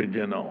stupid,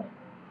 you know.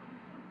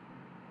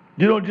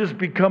 You don't just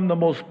become the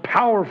most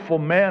powerful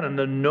man in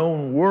the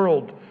known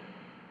world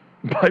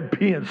by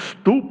being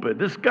stupid.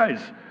 This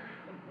guy's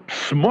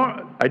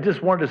smart. I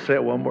just wanted to say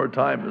it one more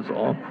time, is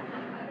all.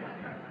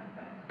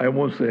 I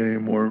won't say it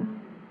anymore,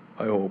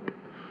 I hope.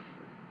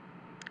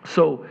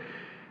 So,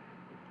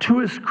 to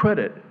his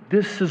credit,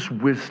 this is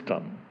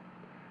wisdom.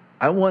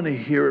 I want to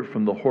hear it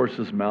from the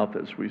horse's mouth,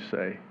 as we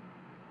say.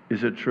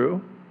 Is it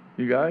true,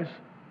 you guys?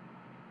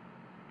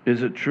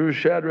 Is it true,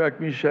 Shadrach,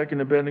 Meshach,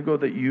 and Abednego,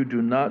 that you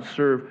do not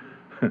serve,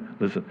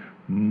 listen,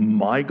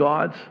 my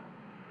gods,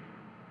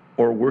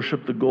 or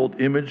worship the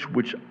gold image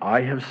which I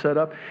have set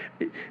up?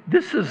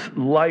 This is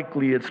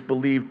likely, it's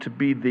believed, to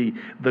be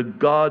the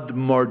god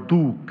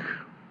Marduk,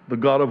 the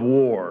god of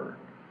war,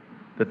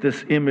 that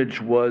this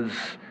image was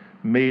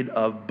made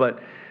of.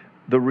 But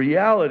the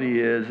reality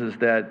is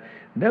that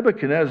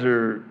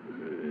Nebuchadnezzar,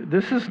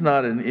 this is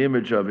not an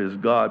image of his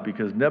God,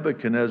 because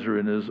Nebuchadnezzar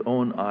in his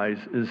own eyes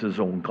is his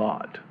own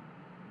God.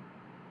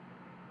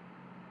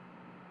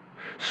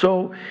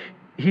 So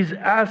he's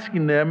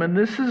asking them, and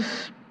this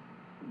is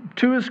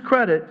to his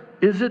credit,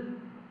 is it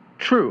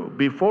true?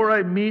 Before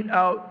I mete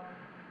out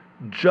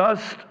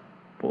just,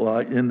 well,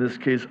 in this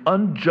case,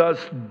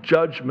 unjust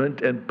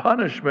judgment and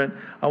punishment,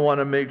 I want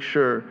to make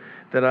sure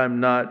that I'm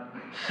not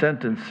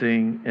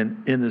sentencing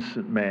an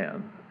innocent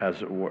man,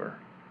 as it were.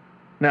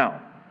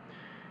 Now,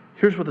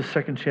 here's where the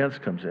second chance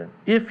comes in.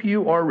 If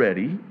you are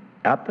ready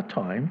at the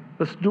time,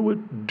 let's do a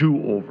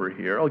do-over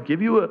here. I'll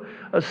give you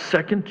a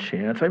second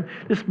chance.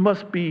 This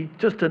must be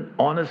just an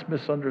honest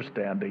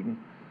misunderstanding,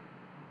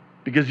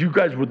 because you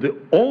guys were the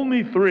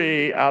only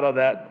three out of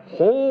that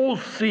whole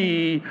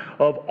sea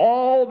of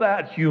all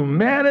that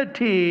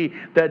humanity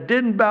that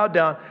didn't bow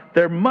down.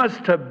 There must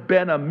have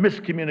been a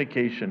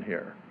miscommunication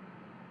here.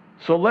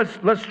 So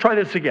let's try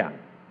this again.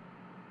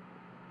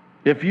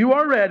 If you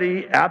are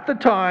ready, at the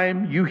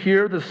time you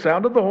hear the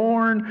sound of the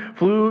horn,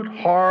 flute,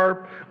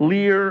 harp,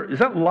 lyre, is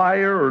that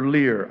lyre or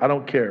lyre? I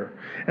don't care.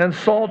 And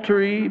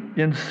psaltery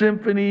and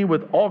symphony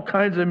with all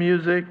kinds of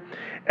music,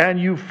 and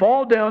you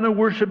fall down and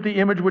worship the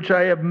image which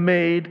I have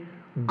made,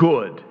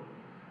 good.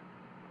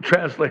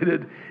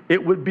 Translated,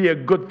 it would be a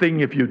good thing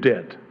if you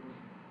did.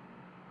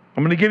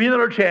 I'm going to give you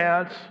another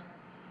chance.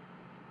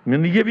 I'm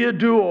going to give you a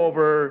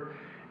do-over.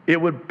 It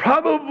would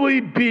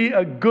probably be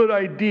a good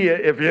idea,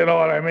 if you know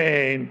what I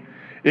mean,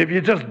 if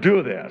you just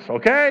do this,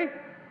 okay?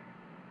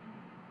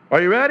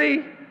 Are you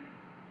ready?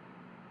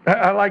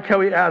 I like how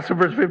he asks in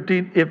verse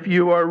 15, if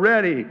you are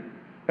ready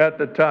at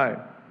the time.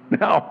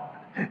 Now,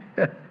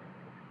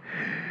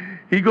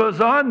 he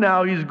goes on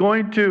now, he's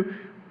going to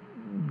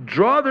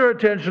draw their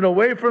attention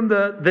away from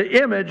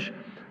the image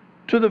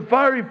to the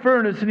fiery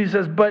furnace, and he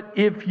says, but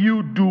if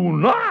you do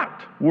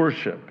not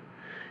worship,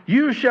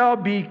 you shall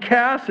be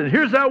cast, and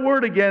here's that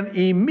word again,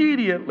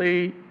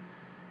 immediately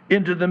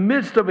into the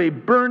midst of a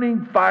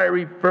burning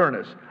fiery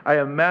furnace. I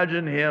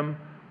imagine him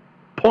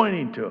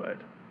pointing to it.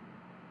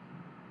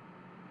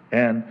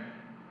 And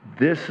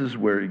this is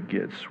where it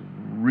gets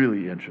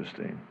really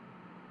interesting.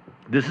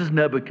 This is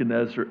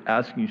Nebuchadnezzar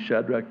asking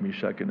Shadrach,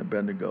 Meshach, and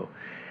Abednego,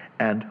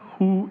 and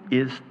who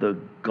is the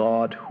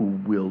God who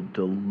will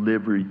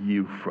deliver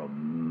you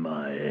from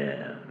my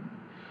hands?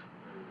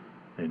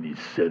 And he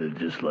said it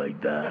just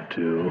like that,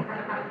 too.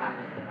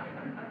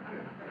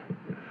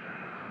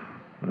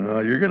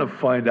 You're going to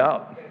find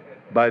out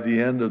by the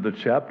end of the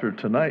chapter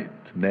tonight,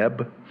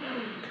 Neb.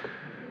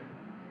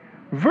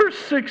 Verse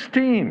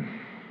 16.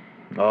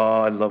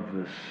 Oh, I love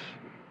this.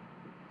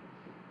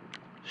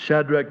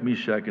 Shadrach,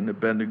 Meshach, and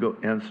Abednego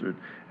answered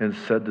and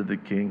said to the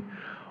king,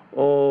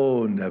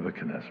 "O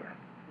Nebuchadnezzar,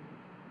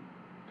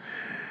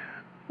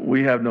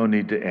 we have no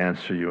need to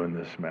answer you in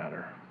this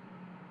matter."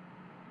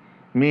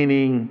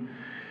 Meaning,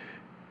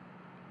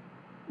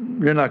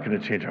 you're not going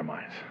to change our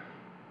minds.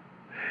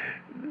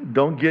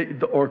 Don't get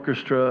the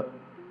orchestra.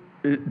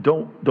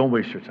 Don't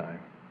waste your time.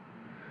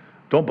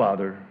 Don't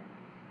bother.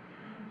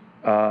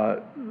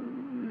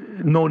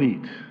 No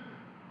need.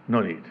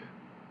 No need.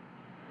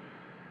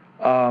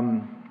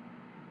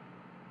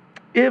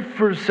 If,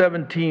 verse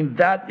 17,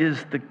 that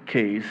is the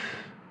case,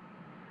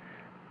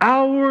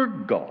 our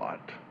God,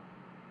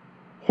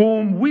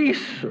 whom we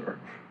serve,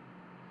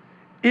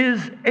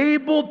 is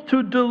able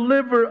to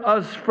deliver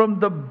us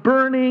from the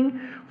burning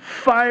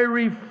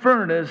fiery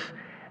furnace,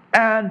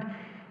 and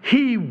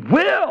he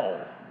will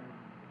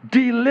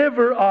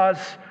deliver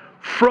us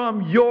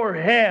from your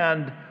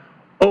hand,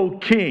 O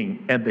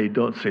king. And they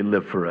don't say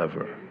live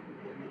forever.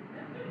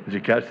 Did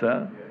you catch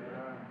that?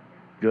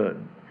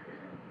 Good.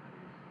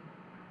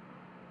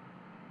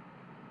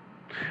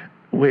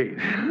 Wait.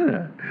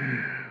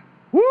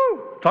 Woo!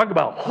 Talk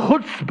about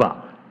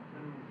chutzpah.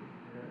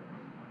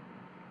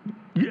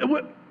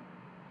 Yeah,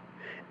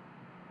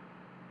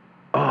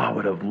 I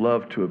would have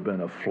loved to have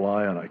been a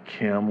fly on a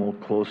camel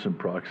close in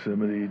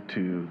proximity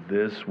to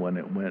this when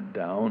it went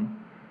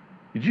down.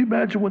 Did you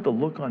imagine what the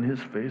look on his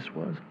face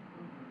was?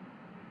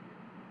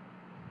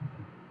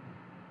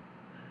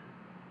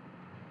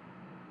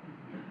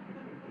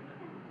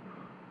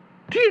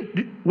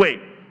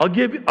 Wait, I'm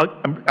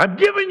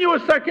giving you a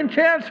second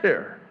chance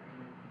here.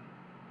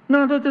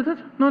 No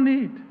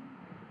need.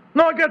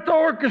 No, I got the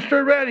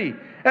orchestra ready.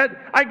 And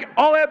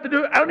all I have to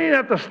do, I don't even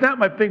have to snap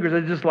my fingers.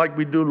 I just like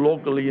we do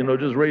locally,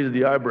 just raise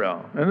the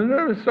eyebrow. And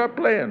then start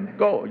playing.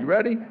 Go. You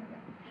ready?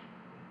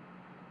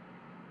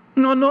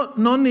 No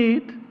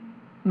need.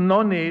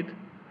 No need.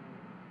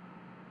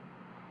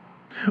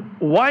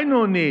 Why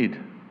no need?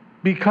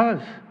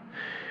 Because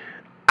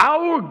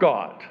our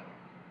God,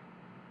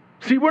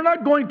 see, we're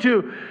not going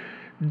to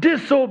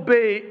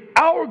disobey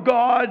our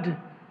God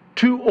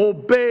to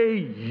obey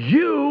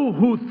you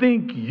who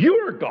think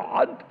you're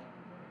God,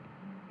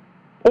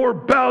 or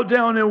bow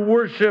down and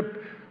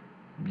worship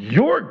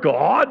your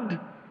God.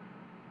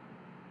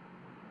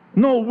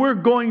 No, we're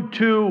going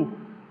to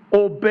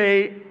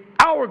obey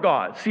our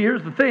God. See,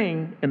 here's the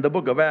thing in the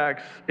book of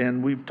Acts,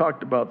 and we've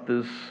talked about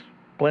this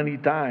plenty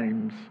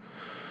times.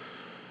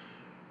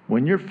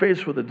 When you're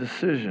faced with a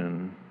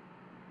decision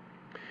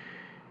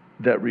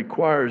that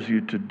requires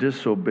you to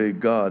disobey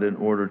God in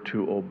order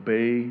to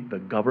obey the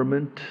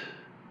government,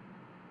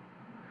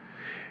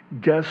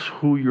 guess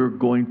who you're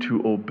going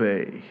to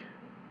obey?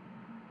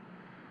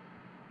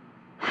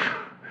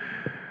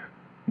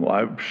 Well,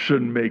 I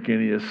shouldn't make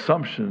any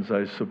assumptions,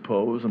 I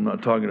suppose. I'm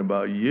not talking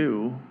about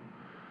you.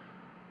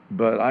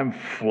 But I'm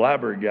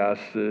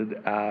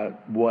flabbergasted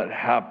at what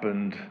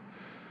happened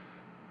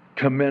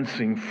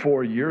commencing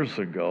 4 years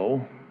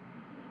ago.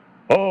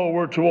 Oh,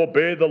 we're to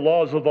obey the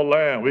laws of the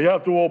land. We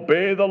have to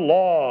obey the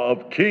law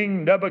of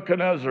King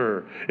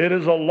Nebuchadnezzar. It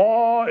is a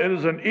law, it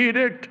is an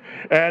edict,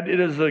 and it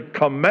is a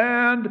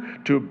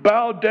command to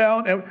bow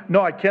down. And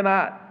no, I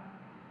cannot.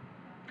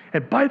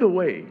 And by the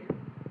way,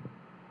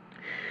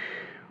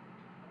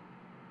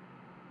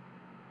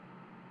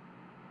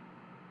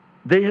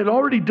 they had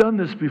already done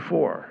this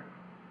before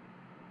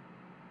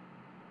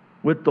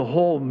with the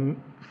whole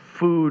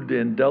food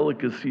and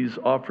delicacies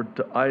offered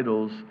to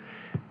idols,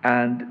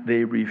 and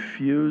they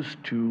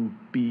refused to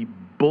be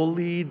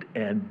bullied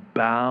and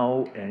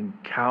bow and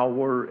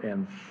cower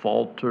and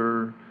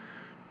falter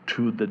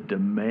to the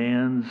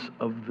demands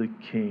of the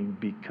king,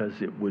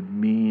 because it would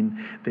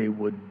mean they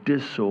would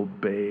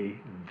disobey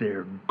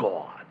their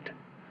God.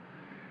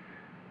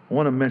 I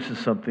want to mention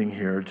something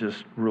here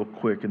just real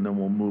quick, and then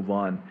we'll move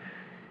on.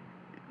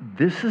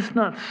 This is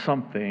not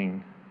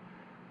something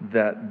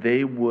that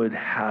they would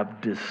have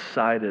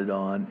decided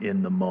on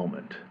in the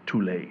moment,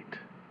 too late.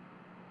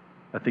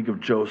 I think of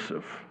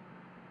Joseph.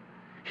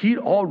 He'd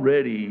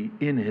already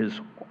in his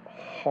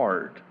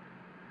heart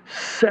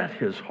set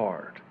his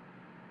heart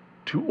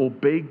to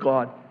obey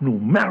God no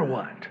matter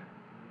what.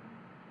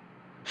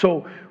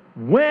 So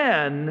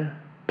when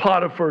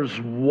Potiphar's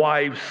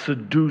wife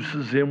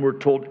seduces him, we're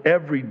told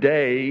every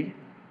day,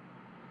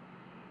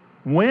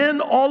 when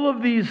all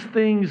of these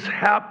things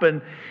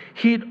happen,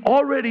 he'd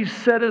already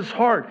set his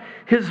heart.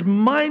 His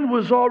mind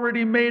was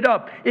already made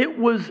up. It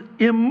was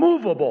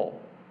immovable,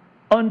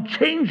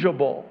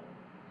 unchangeable.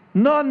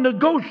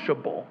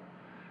 Non-negotiable.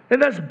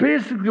 And that's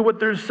basically what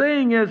they're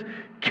saying is,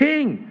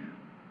 King,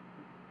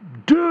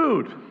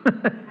 dude,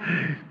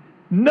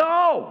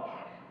 no.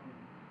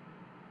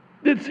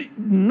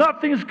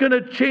 Nothing's going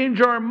to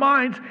change our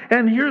minds,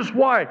 and here's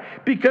why.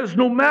 Because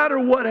no matter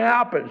what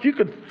happens, you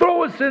can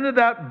throw us into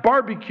that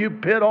barbecue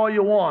pit all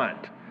you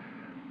want.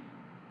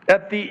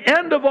 At the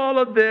end of all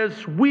of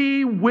this,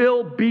 we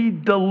will be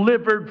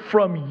delivered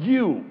from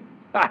you.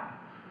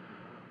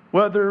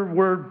 Whether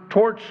we're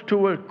torched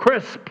to a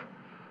crisp,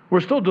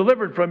 we're still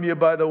delivered from you,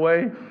 by the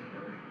way,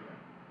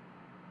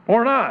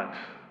 or not.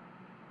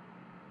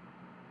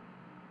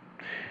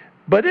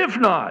 But if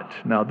not,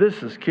 now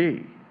this is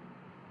key.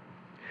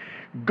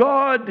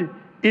 God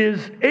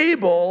is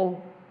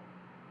able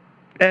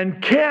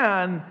and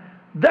can,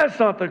 that's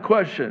not the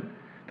question.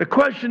 The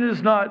question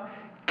is not,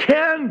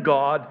 can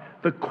God?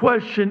 The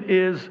question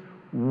is,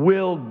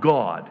 will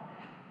God?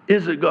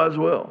 Is it God's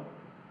will?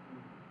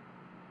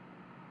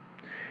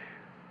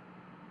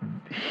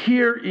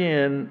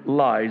 Herein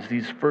lies,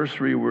 these first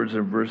three words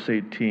in verse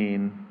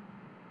 18,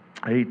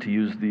 I hate to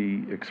use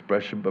the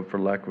expression, but for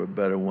lack of a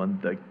better one,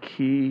 the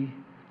key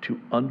to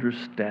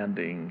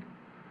understanding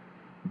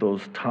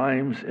those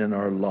times in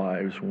our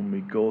lives when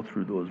we go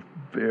through those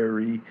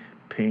very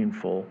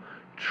painful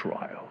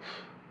trials.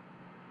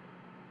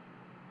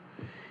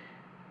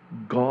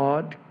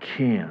 God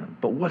can,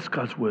 but what's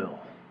God's will?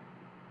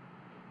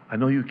 I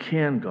know you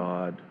can,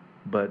 God,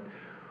 but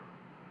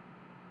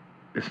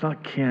it's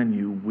not can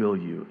you, will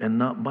you, and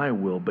not my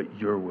will, but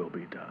your will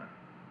be done.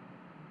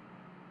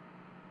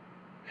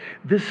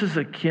 This is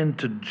akin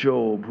to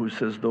Job, who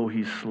says, though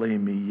he slay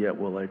me, yet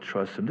will I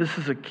trust him. This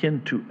is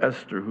akin to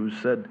Esther, who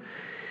said,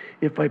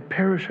 if I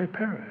perish, I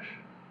perish.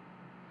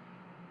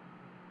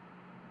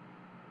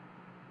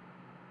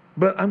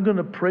 But I'm going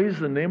to praise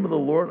the name of the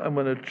Lord. I'm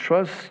going to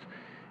trust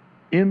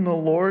in the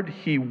Lord.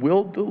 He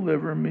will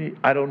deliver me.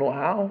 I don't know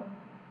how.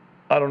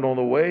 I don't know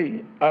the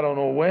way. I don't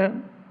know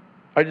when.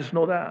 I just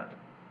know that.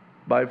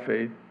 By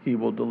faith, He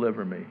will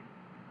deliver me.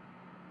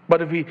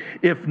 But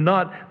if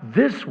not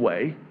this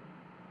way,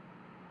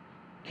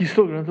 He's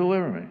still going to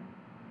deliver me.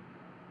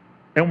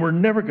 And we're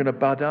never going to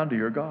bow down to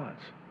your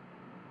gods.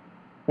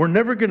 We're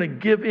never going to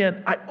give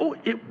in.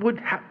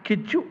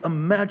 Could you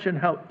imagine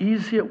how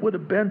easy it would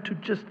have been to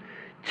just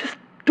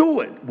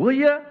do it, will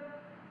you?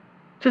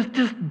 Just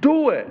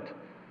do it.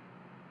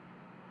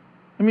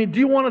 I mean, do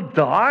you want to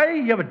die?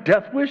 You have a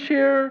death wish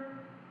here?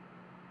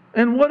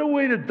 And what a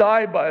way to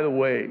die, by the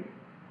way.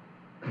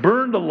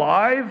 Burned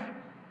alive?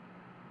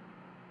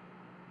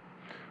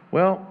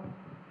 Well,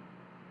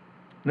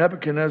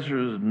 Nebuchadnezzar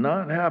is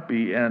not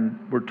happy, and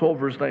we're told,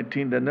 verse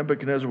 19, that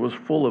Nebuchadnezzar was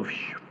full of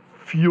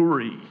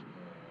fury.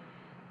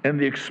 And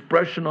the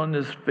expression on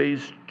his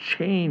face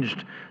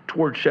changed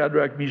toward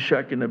Shadrach,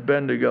 Meshach, and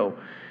Abednego.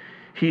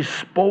 He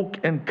spoke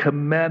and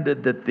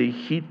commanded that they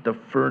heat the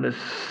furnace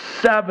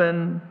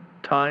 7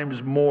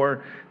 times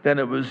more than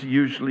it was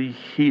usually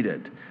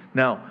heated.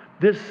 Now,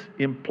 this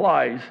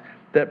implies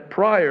that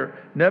prior,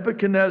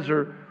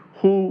 Nebuchadnezzar,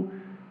 who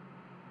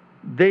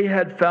they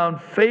had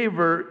found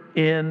favor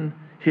in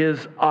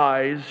his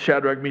eyes,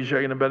 Shadrach,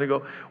 Meshach, and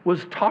Abednego,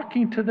 was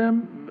talking to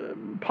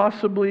them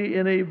possibly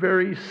in a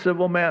very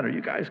civil manner.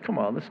 You guys, come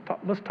on,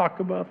 let's talk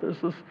about this.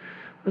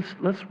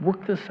 Let's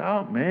work this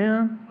out,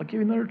 man. I'll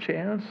give you another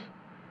chance.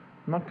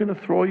 I'm not going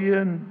to throw you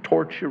and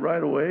torch you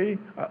right away.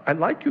 I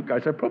like you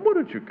guys. I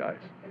promoted you guys.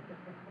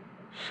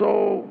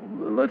 So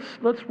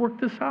let's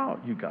work this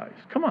out, you guys.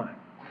 Come on.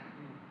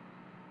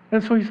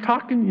 And so he's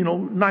talking,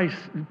 nice,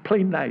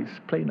 play nice.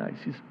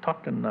 He's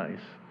talking nice.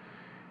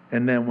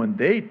 And then when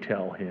they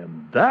tell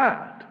him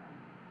that,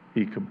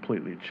 he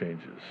completely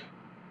changes.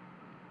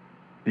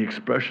 The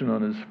expression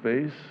on his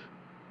face.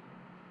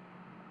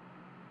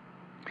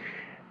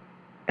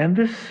 And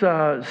this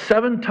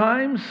 7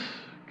 times,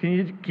 can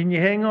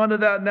you hang on to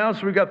that now?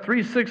 So we got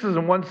 3 6s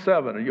and 1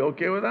 7. Are you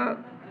okay with that?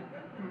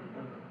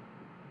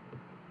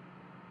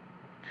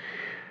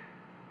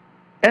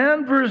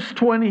 And verse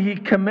 20, he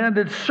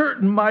commanded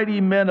certain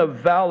mighty men of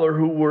valor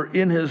who were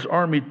in his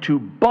army to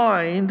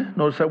bind,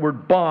 notice that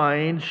word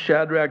bind,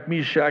 Shadrach,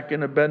 Meshach,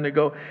 and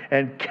Abednego,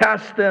 and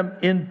cast them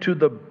into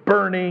the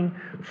burning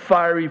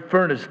fiery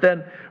furnace.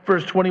 Then,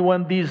 verse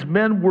 21, these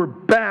men were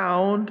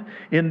bound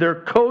in their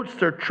coats,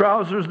 their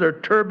trousers, their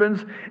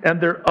turbans, and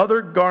their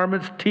other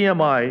garments,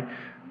 TMI.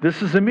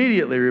 This is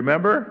immediately,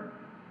 remember?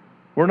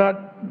 We're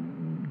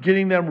not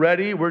getting them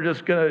ready. We're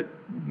just going to,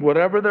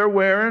 whatever they're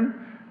wearing,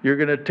 you're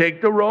going to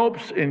take the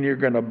ropes and you're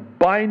going to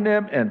bind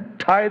them and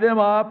tie them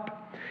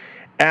up.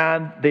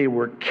 And they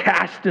were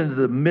cast into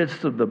the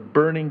midst of the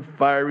burning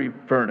fiery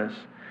furnace.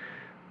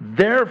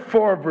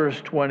 Therefore,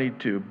 verse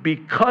 22,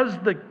 because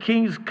the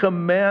king's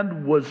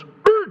command was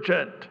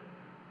urgent,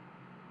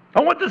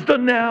 I want this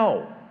done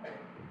now.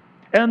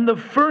 And the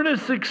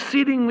furnace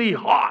exceedingly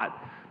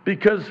hot,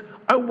 because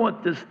I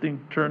want this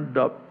thing turned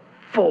up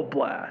full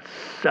blast,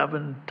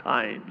 7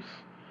 times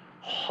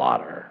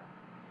hotter.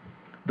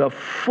 The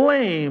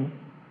flame,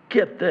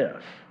 get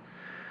this,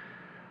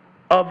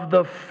 of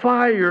the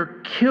fire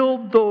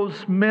killed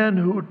those men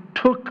who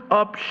took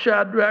up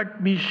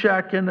Shadrach,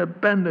 Meshach, and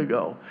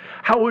Abednego.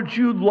 How would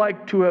you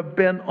like to have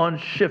been on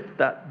shift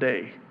that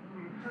day?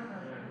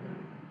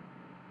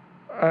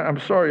 I'm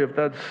sorry if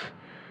that's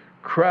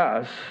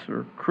crass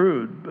or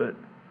crude, but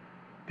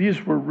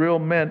these were real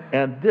men,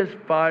 and this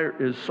fire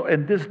is so,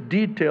 and this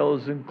detail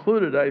is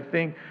included, I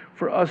think,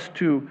 for us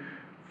to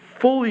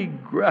fully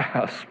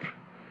grasp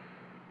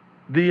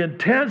the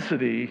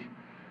intensity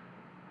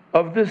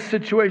of this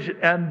situation.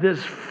 And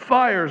this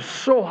fire is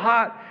so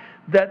hot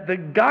that the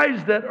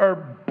guys that are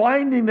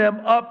binding them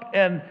up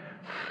and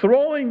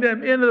throwing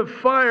them into the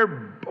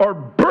fire are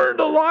burned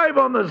alive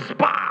on the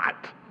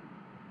spot.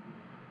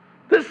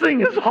 This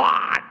thing is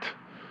hot,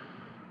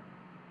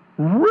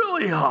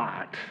 really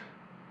hot.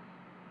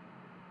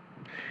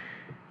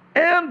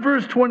 And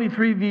verse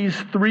 23, these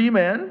three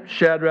men,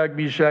 Shadrach,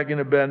 Meshach,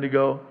 and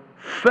Abednego,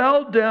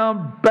 fell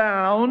down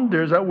bound,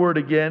 there's that word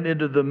again,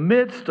 into the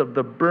midst of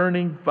the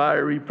burning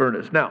fiery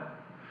furnace. Now,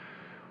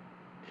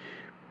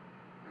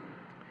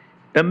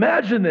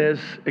 imagine this,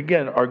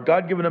 again, our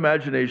God-given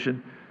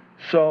imagination.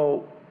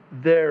 So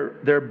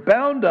they're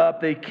bound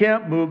up, they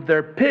can't move,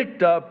 they're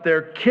picked up,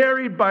 they're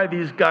carried by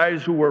these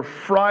guys who were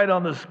fried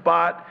on the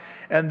spot,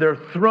 and they're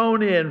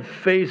thrown in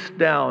face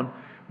down,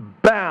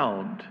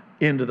 bound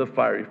into the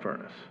fiery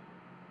furnace.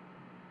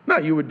 Now,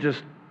 you would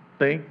just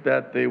think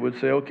that they would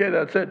say, okay,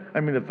 that's it.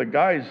 I mean, if the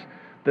guys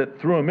that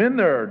threw them in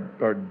there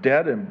are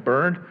dead and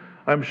burned,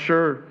 I'm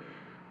sure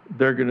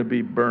they're going to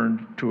be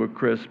burned to a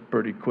crisp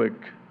pretty quick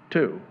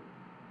too.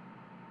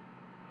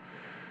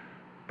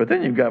 But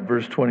then you've got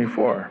verse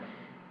 24.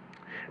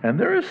 And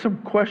there is some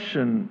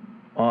question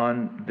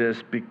on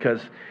this,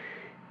 because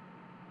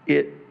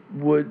it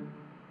would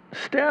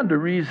stand to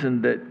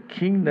reason that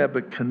King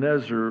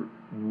Nebuchadnezzar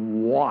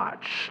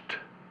watched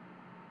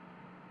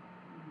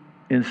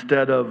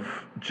instead of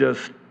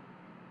just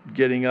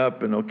getting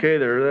up and, okay,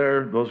 they're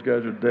there, those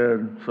guys are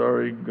dead,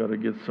 sorry, got to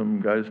get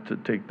some guys to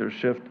take their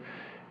shift,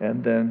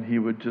 and then he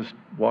would just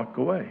walk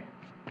away.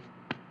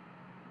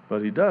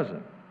 But he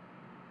doesn't.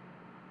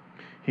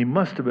 He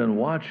must have been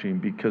watching,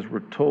 because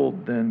we're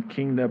told then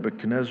King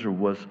Nebuchadnezzar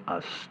was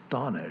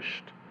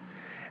astonished,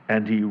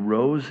 and he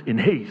rose in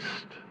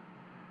haste.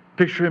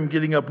 Picture him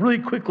getting up really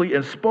quickly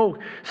and spoke,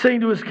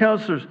 saying to his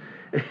counselors,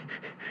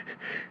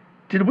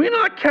 did we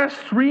not cast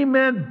 3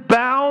 men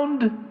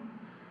bound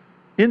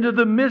into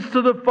the midst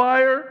of the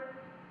fire?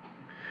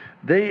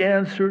 They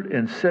answered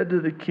and said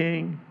to the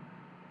king,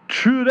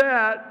 true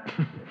that.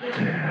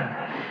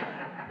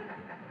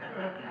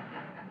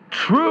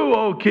 True,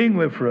 O king,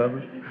 live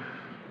forever.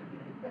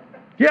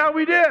 Yeah,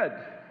 we did.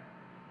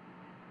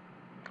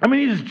 I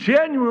mean, he's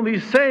genuinely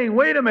saying,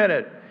 wait a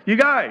minute, you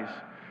guys,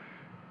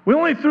 we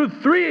only threw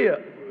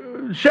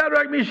 3,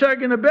 Shadrach,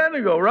 Meshach, and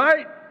Abednego,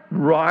 right?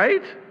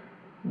 Right.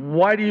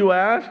 Why do you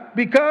ask?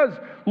 Because,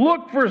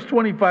 look, verse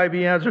 25,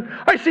 he answered,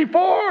 I see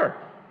 4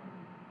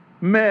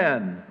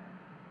 men,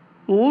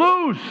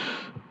 loose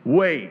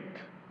weight.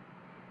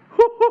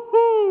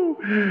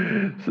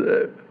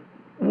 So,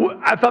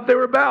 I thought they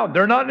were bound.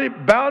 They're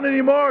not bound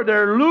anymore.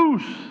 They're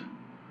loose.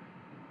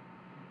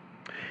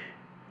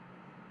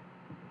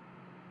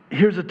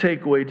 Here's a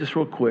takeaway, just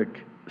real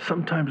quick.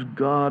 Sometimes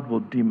God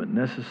will deem it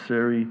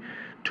necessary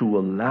to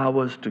allow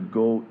us to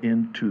go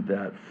into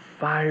that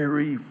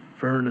fiery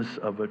furnace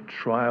of a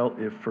trial,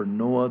 if for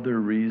no other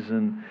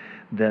reason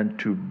than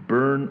to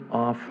burn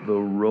off the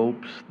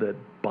ropes that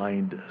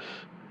bind us.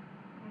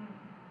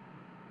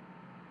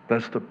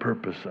 That's the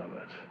purpose of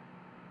it.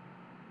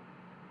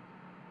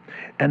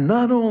 And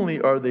not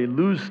only are they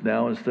loose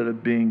now, instead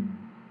of being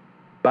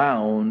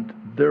bound,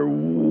 they're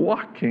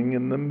walking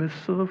in the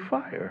midst of the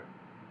fire.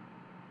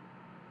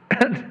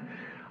 And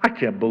I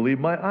can't believe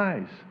my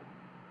eyes.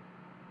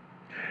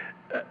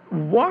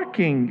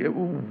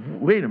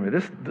 Walking, wait a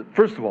minute,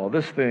 first of all,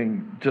 this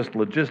thing just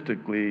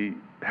logistically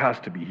has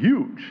to be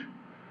huge.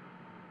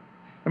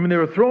 I mean, they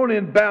were thrown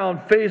in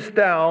bound, face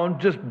down,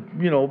 just,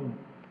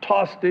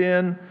 tossed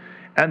in,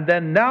 and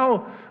then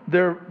now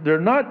they're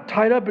not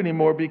tied up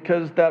anymore,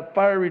 because that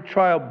fiery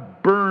trial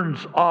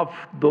burns off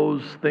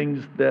those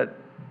things that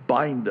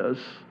bind us.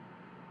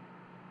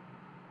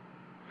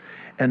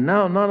 And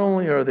now not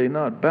only are they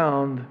not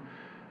bound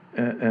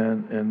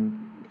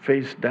and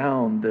face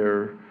down,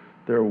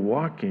 they're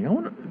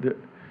walking.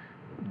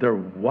 They're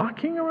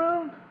walking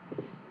around?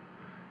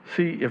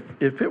 See,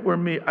 if it were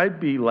me, I'd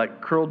be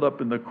like curled up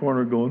in the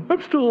corner going,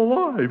 I'm still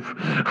alive.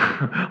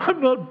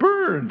 I'm not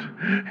burned.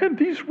 And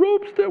these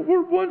ropes that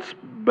were once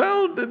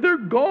bound, they're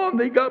gone.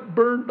 They got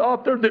burned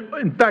off. They're,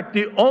 in fact,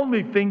 the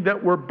only thing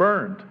that were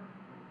burned.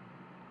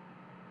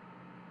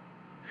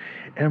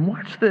 And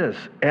watch this.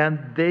 And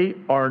they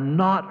are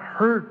not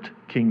hurt,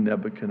 King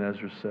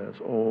Nebuchadnezzar says.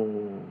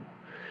 Oh,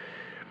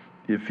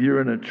 if you're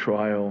in a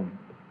trial,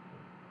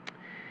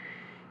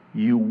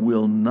 you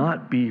will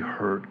not be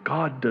hurt.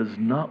 God does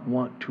not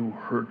want to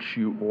hurt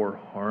you or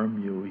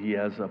harm you. He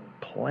has a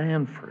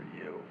plan for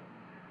you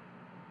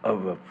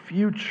of a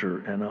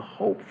future and a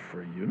hope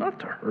for you, not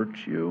to hurt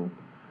you.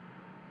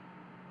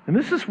 And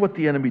this is what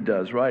the enemy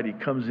does, right? He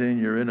comes in,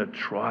 you're in a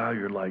trial,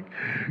 you're like,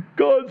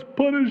 God's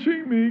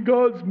punishing me,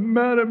 God's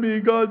mad at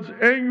me, God's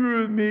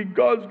angry with me,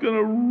 God's going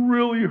to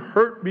really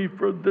hurt me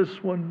for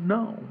this one.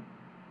 No.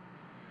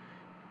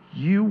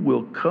 You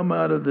will come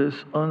out of this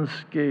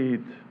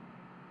unscathed.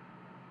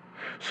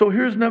 So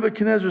here's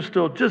Nebuchadnezzar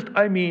still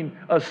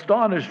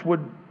astonished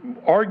would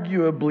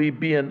arguably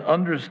be an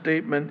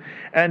understatement.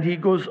 And he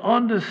goes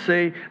on to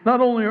say,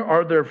 not only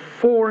are there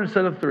 4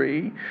 instead of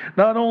 3,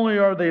 not only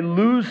are they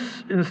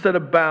loose instead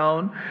of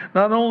bound,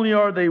 not only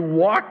are they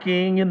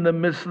walking in the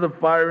midst of the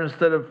fire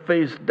instead of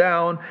face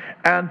down,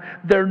 and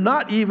they're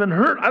not even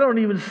hurt. I don't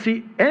even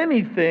see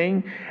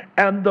anything.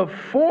 And the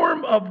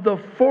form of the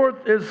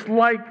 4th is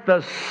like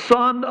the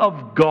Son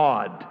of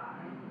God.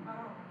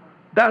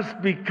 That's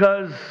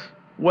because,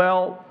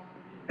 well,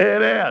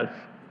 it is.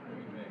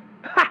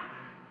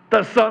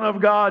 The Son of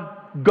God,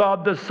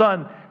 God the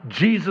Son,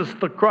 Jesus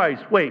the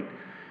Christ. Wait,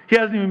 he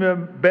hasn't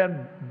even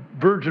been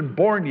virgin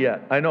born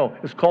yet. I know,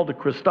 it's called a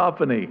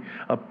Christophany,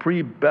 a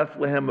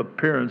pre-Bethlehem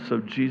appearance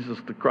of Jesus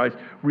the Christ,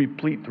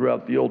 replete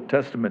throughout the Old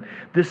Testament.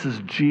 This is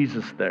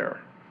Jesus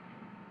there,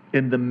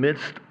 in the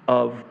midst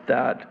of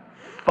that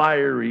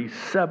fiery,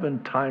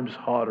 7 times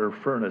hotter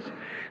furnace.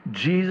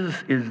 Jesus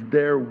is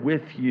there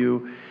with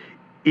you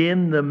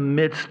in the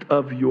midst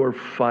of your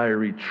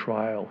fiery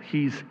trial.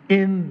 He's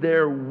in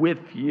there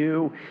with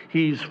you.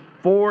 He's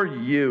for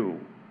you.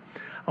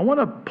 I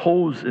want to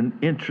pose an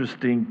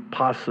interesting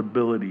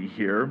possibility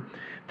here.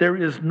 There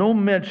is no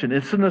mention,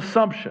 it's an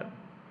assumption,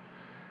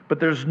 but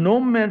there's no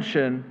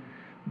mention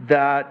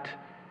that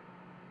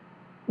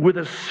with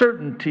a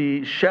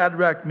certainty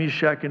Shadrach,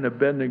 Meshach, and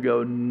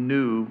Abednego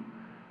knew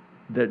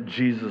that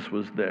Jesus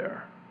was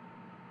there.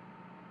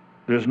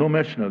 There's no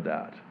mention of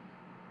that.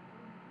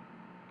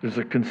 There's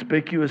a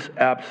conspicuous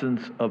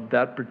absence of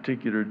that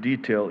particular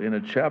detail in a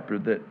chapter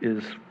that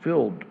is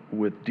filled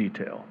with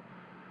detail.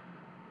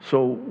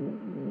 So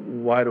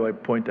why do I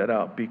point that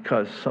out?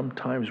 Because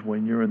sometimes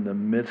when you're in the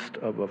midst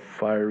of a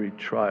fiery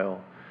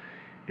trial,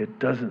 it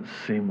doesn't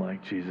seem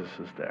like Jesus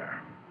is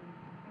there,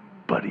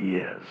 but he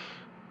is.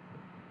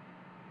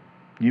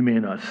 You may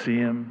not see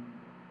him,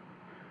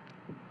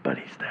 but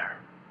he's there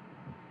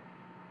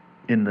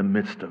in the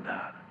midst of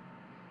that.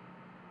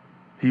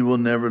 He will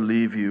never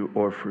leave you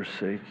or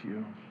forsake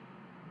you.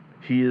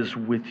 He is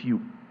with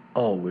you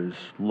always,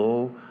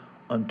 lo,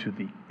 unto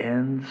the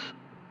ends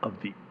of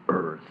the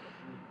earth.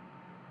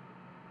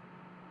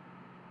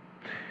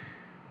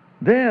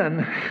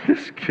 Then,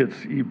 this gets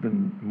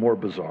even more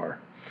bizarre.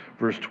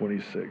 Verse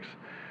 26.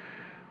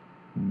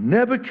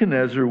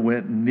 Nebuchadnezzar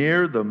went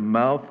near the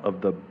mouth of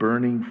the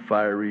burning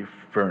fiery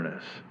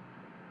furnace.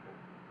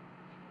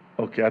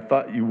 Okay, I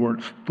thought you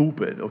weren't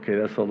stupid. Okay,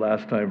 that's the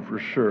last time for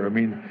sure. I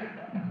mean,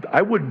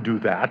 I wouldn't do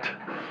that.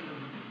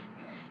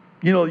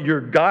 You know,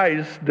 your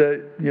guys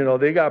that,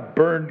 they got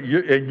burned,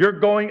 and you're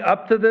going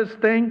up to this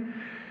thing.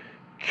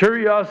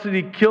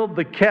 Curiosity killed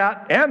the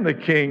cat and the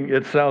king,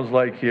 it sounds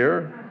like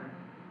here.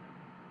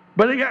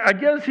 But I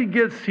guess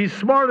he's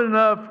smart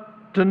enough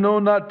to know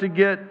not to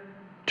get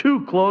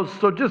too close,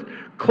 so just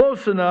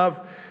close enough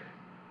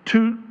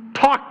to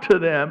talk to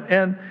them.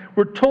 And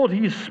we're told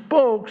he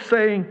spoke,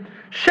 saying,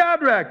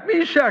 Shadrach,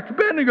 Meshach,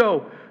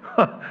 Abednego,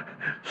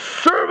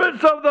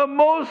 servants of the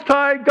Most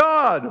High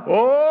God.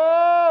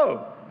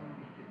 Oh!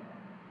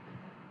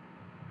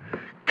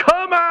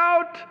 Come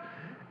out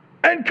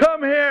and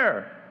come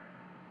here.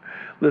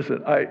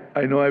 Listen, I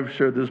know I've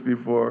shared this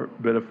before,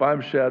 but if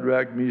I'm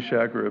Shadrach,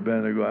 Meshach, or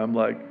Abednego, I'm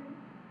like,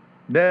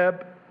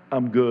 Neb,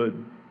 I'm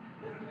good.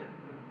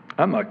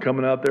 I'm not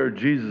coming out there.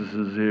 Jesus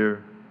is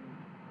here.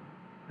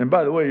 And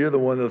by the way, you're the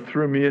one that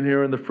threw me in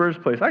here in the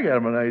first place. I got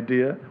him an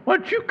idea. Why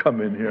don't you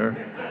come in here?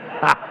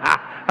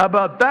 How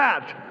about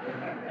that?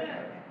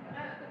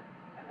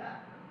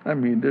 I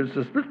mean,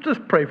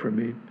 just pray for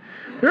me.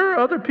 There are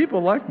other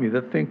people like me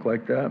that think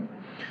like that.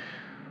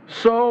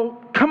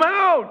 So, come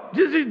out.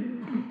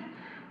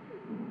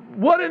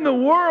 What in the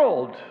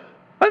world?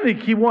 I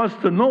think he wants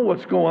to know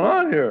what's going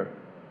on here.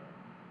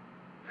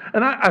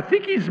 And I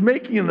think he's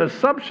making an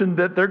assumption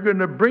that they're going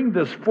to bring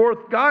this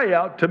 4th guy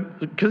out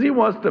because he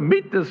wants to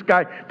meet this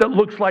guy that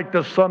looks like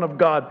the Son of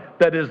God,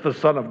 that is the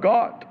Son of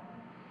God.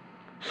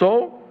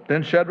 So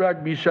then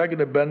Shadrach, Meshach, and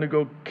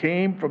Abednego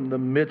came from the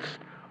midst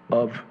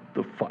of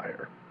the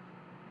fire.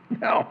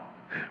 Now,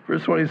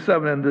 verse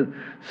 27, and the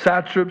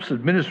satraps,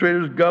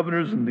 administrators,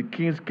 governors, and the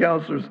king's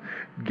counselors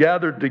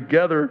gathered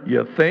together,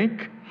 you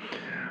think?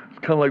 It's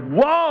kind of like,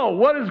 whoa,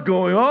 what is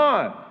going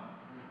on?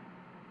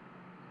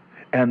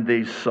 And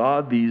they saw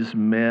these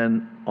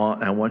men,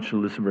 I want you to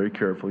listen very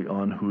carefully,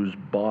 on whose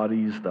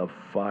bodies the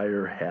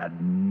fire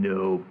had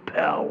no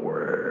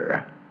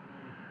power.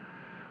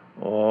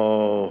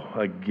 Oh,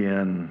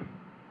 again,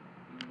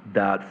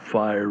 that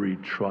fiery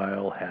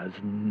trial has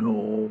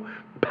no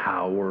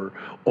power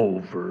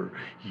over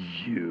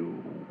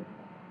you.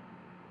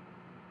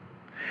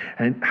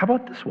 And how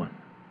about this one?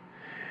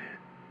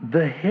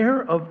 The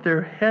hair of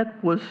their head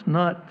was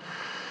not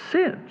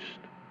singed.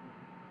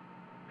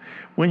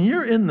 When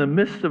you're in the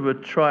midst of a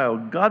trial,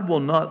 God will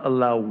not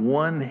allow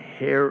one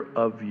hair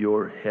of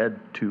your head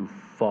to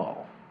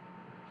fall.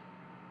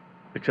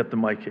 Except in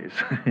my case.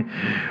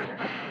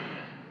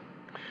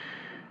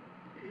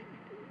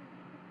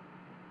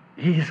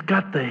 He's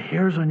got the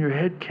hairs on your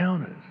head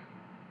counted.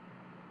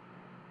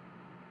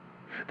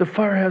 The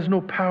fire has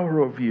no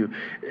power over you.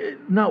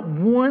 Not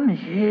one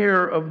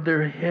hair of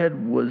their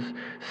head was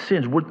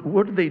singed.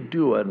 What do they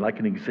do? Like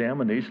an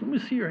examination?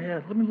 Let me see your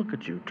head. Let me look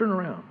at you. Turn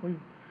around.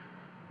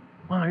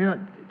 Wow,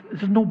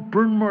 there's no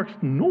burn marks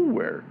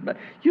nowhere.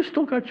 You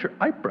still got your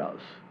eyebrows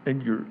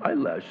and your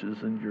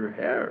eyelashes and your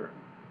hair.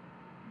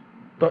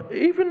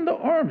 Even the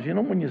arms,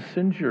 when you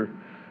singe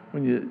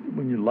when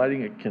you're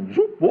lighting a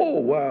candle, whoa,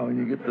 wow, and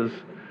you get this.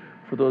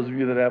 For those of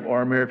you that have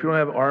arm hair, if you don't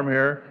have arm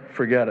hair,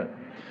 forget it.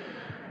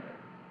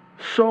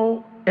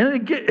 So, and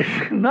again,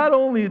 not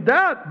only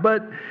that,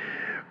 but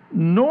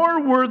nor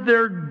were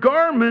their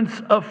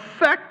garments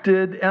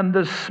affected, and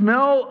the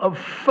smell of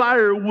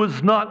fire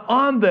was not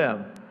on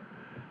them.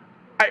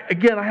 I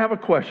have a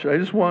question. I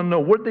just want to know,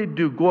 what they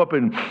do? Go up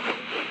and,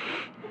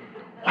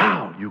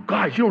 wow, you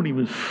guys, you don't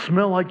even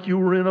smell like you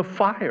were in a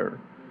fire.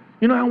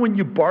 You know how when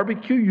you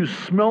barbecue, you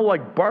smell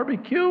like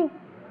barbecue?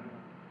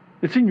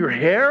 It's in your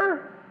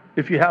hair,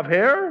 if you have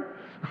hair.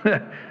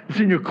 It's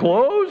in your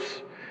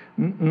clothes.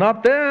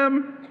 Not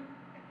them.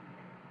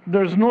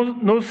 There's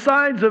no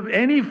signs of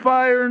any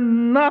fire,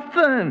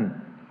 nothing.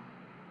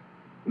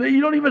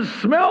 You don't even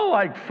smell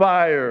like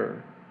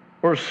fire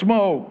or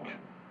smoke.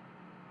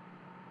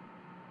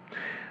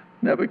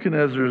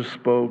 Nebuchadnezzar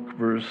spoke,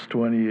 verse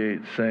 28,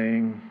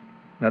 saying,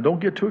 now don't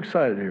get too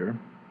excited here.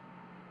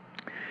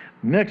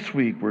 Next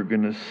week we're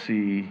going to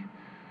see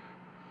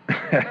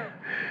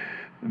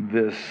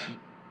this.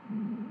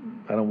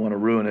 I don't want to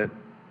ruin it.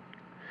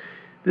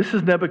 This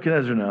is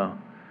Nebuchadnezzar now.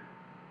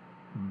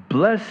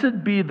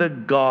 Blessed be the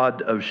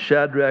God of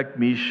Shadrach,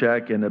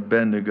 Meshach, and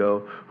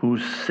Abednego, who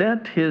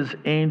sent his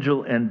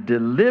angel and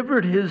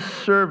delivered his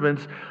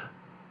servants.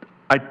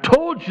 I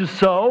told you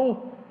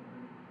so.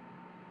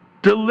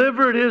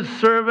 Delivered his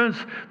servants.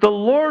 The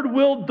Lord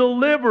will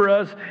deliver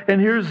us.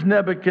 And here's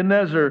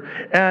Nebuchadnezzar.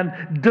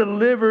 And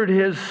delivered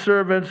his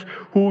servants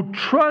who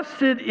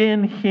trusted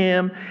in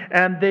him,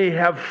 and they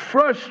have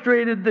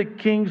frustrated the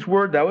king's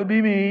word. That would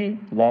be me.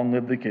 Long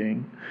live the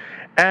king.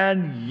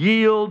 And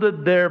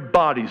yielded their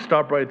bodies.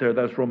 Stop right there.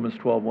 That's Romans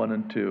 12, 1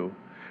 and 2.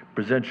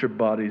 Present your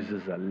bodies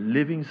as a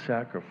living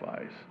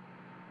sacrifice,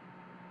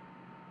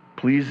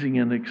 pleasing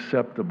and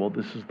acceptable.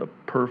 This is the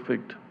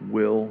perfect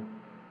will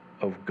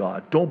of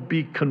God. Don't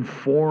be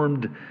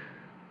conformed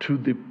to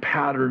the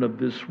pattern of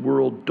this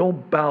world.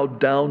 Don't bow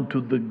down to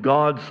the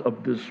gods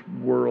of this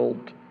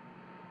world.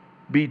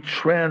 Be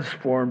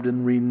transformed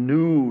and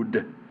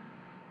renewed.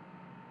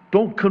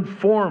 Don't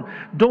conform.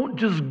 Don't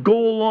just go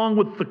along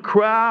with the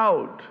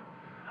crowd.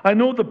 I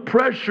know the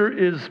pressure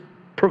is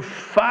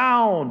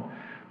profound,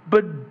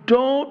 but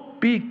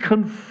don't be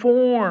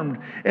conformed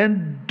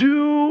and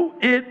do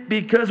it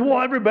because,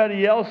 well,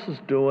 everybody else is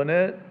doing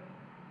it.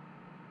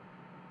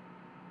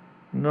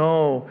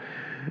 No,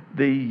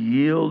 they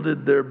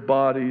yielded their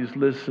bodies.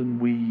 Listen,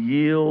 we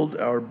yield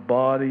our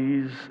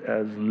bodies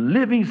as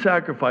living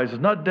sacrifices,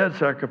 not dead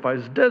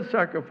sacrifices. Dead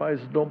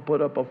sacrifices don't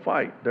put up a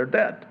fight. They're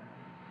dead.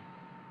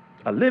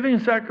 A living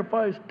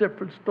sacrifice,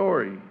 different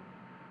story.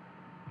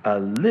 A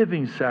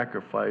living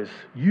sacrifice,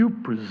 you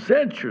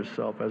present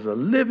yourself as a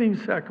living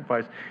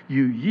sacrifice.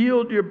 You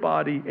yield your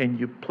body and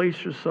you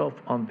place yourself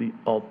on the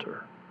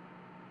altar.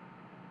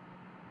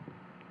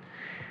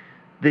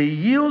 They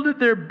yielded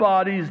their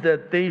bodies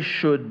that they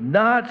should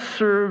not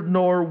serve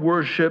nor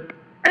worship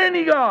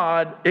any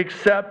god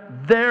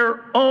except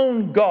their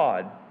own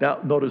God. Now,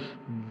 notice,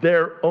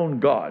 their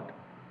own God.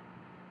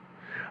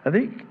 I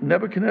think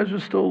Nebuchadnezzar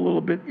is still a little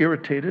bit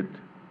irritated.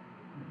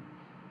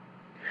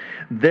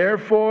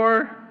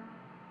 Therefore,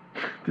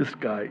 this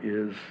guy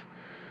is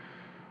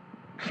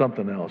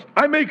something else.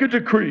 I make a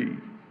decree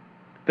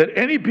that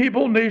any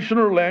people, nation,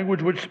 or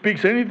language which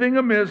speaks anything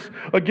amiss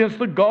against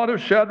the God of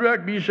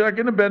Shadrach, Meshach,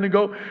 and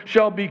Abednego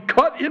shall be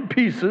cut in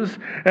pieces,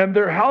 and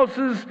their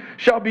houses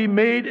shall be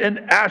made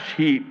an ash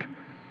heap.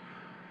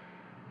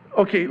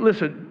 Okay,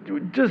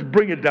 listen, just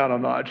bring it down a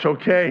notch,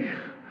 okay?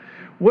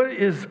 What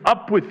is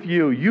up with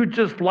you? You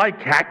just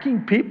like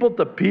hacking people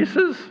to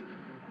pieces?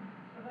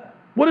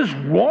 What is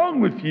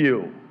wrong with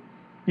you?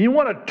 You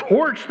want to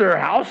torch their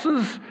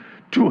houses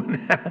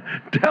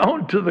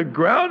down to the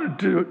ground,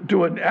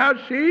 to an ash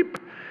heap?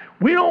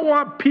 We don't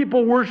want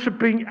people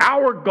worshiping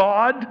our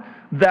God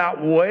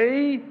that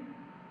way.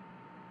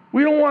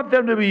 We don't want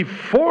them to be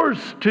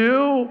forced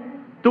to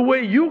the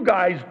way you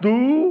guys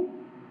do.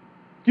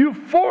 You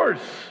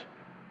force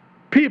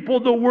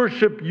people to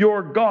worship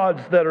your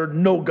gods that are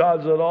no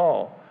gods at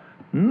all.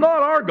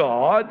 Not our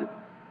God.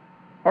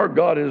 Our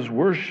God is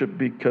worshiped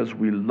because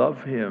we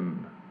love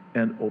him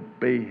and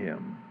obey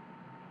him.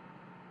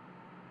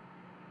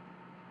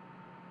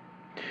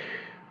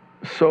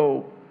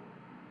 So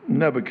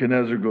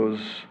Nebuchadnezzar goes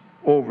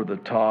over the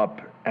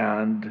top,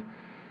 and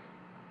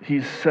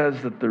he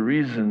says that the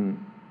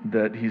reason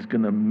that he's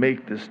going to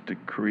make this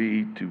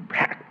decree to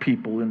hack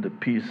people into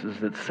pieces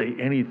that say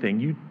anything.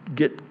 You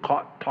get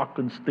caught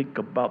talking stink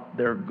about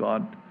their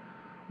God,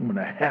 I'm going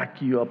to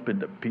hack you up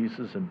into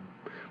pieces and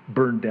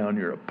burn down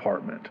your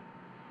apartment.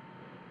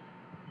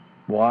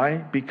 Why?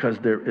 Because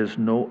there is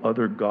no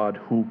other God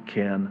who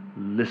can,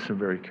 listen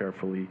very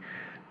carefully,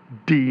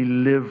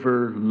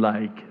 deliver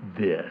like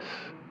this.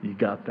 You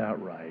got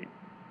that right.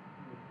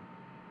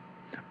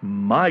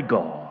 My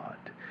God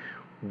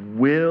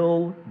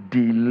will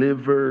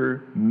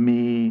deliver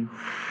me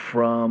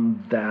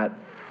from that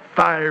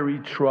fiery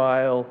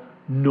trial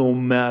no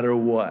matter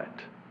what,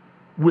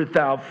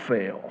 without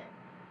fail,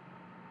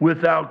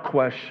 without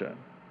question.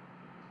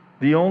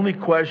 The only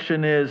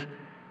question is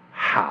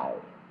how,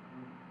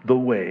 the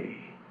way,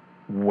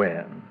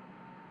 when.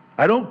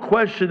 I don't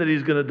question that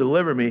he's going to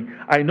deliver me.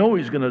 I know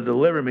he's going to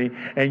deliver me.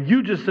 And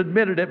you just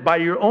admitted it by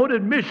your own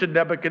admission,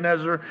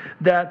 Nebuchadnezzar,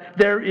 that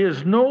there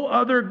is no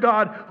other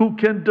God who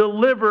can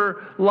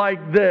deliver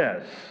like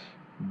this.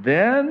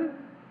 Then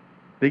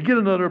they get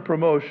another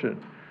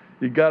promotion.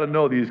 You got to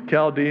know these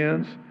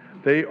Chaldeans,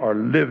 they are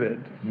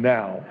livid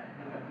now.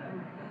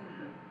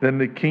 Then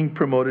the king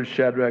promoted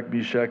Shadrach,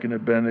 Meshach, and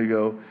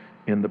Abednego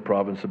in the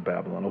province of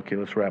Babylon. Okay,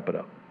 let's wrap it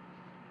up.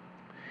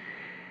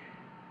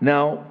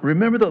 Now,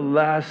 remember the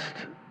last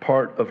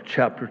part of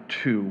chapter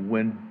 2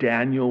 when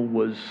Daniel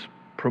was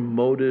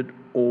promoted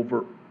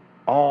over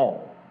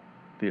all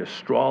the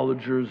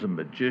astrologers and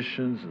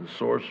magicians and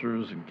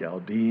sorcerers and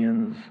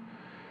Chaldeans.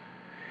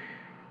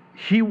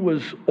 He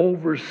was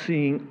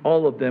overseeing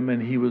all of them,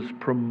 and he was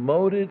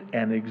promoted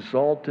and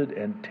exalted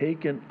and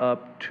taken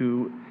up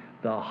to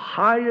the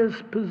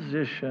highest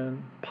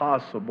position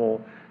possible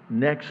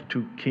next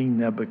to King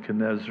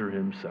Nebuchadnezzar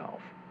himself.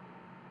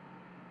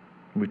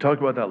 We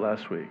talked about that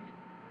last week.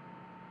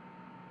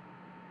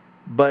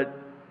 But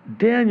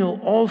Daniel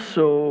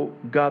also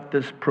got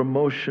this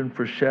promotion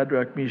for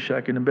Shadrach,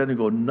 Meshach, and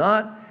Abednego.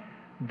 Not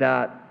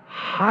that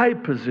high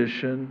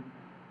position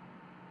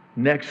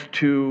next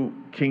to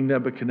King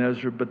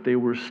Nebuchadnezzar, but they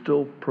were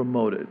still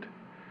promoted.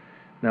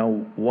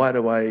 Now, why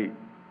do I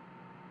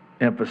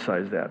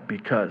emphasize that?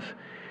 Because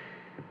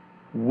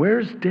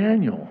where's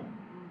Daniel?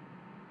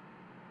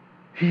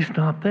 He's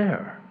not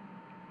there.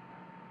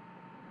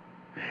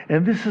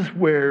 And this is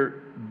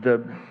where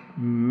the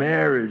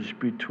marriage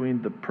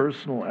between the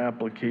personal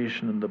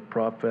application and the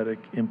prophetic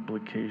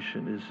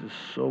implication is just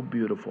so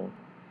beautiful.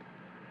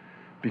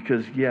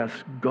 Because yes,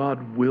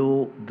 God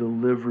will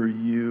deliver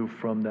you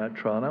from that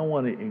trial. And I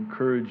want to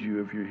encourage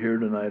you, if you're here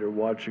tonight or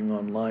watching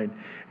online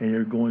and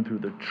you're going through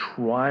the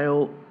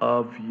trial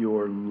of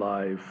your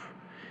life,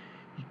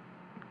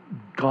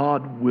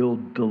 God will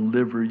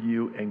deliver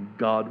you and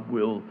God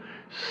will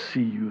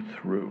see you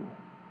through.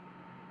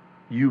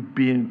 You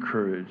be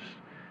encouraged.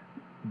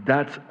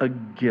 That's a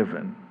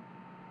given.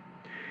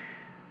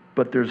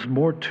 But there's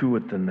more to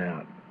it than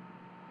that.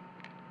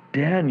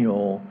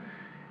 Daniel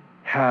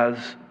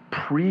has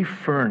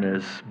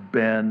pre-furnace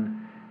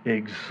been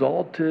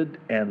exalted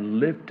and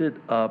lifted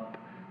up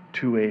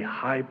to a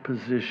high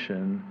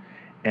position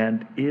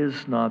and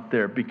is not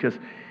there. Because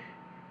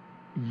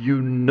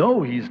you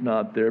know he's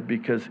not there,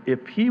 because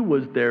if he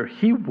was there,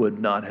 he would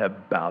not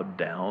have bowed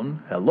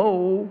down.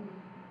 Hello?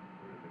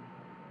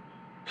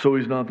 So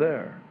he's not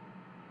there.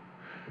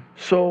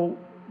 So,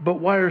 but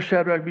why are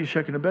Shadrach,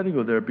 Meshach, and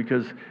Abednego there?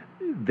 Because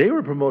they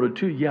were promoted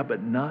too, yeah,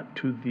 but not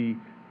to the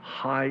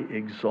high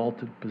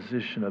exalted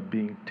position of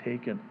being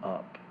taken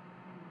up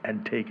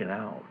and taken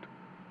out,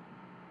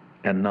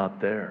 and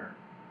not there.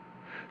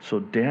 So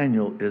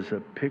Daniel is a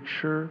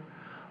picture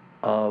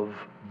of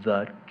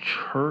the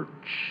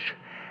church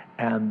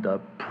and the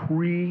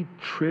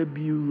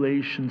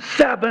pre-tribulation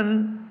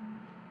 7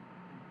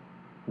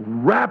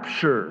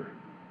 rapture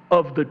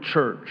of the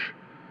church.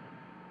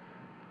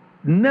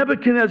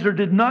 Nebuchadnezzar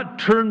did not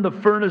turn the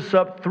furnace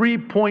up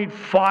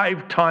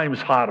 3.5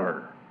 times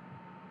hotter.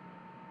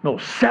 No,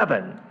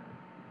 7.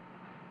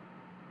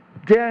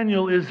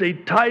 Daniel is a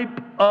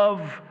type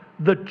of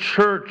the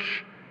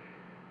church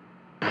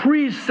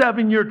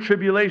pre-7-year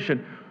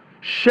tribulation.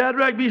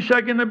 Shadrach,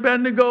 Meshach, and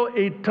Abednego,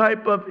 a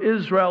type of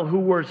Israel who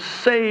were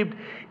saved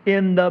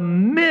in the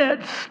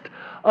midst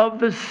of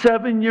the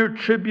 7-year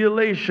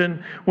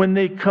tribulation when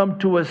they come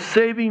to a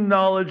saving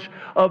knowledge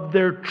of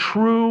their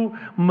true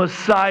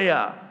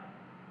Messiah,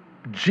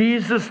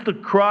 Jesus the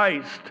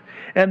Christ.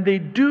 And they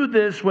do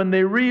this when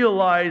they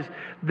realize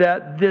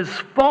that this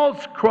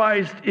false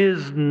Christ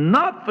is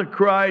not the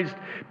Christ,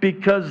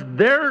 because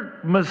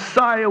their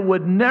Messiah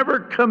would never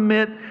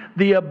commit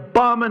the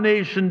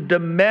abomination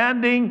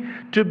demanding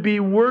to be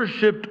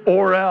worshipped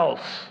or else.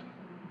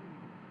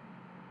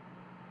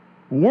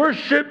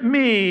 Worship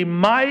me,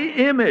 my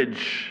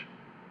image.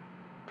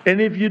 And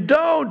if you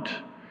don't,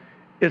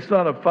 it's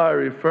not a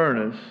fiery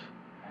furnace.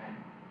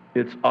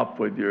 It's up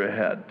with your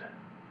head.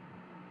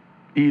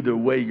 Either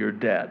way, you're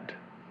dead.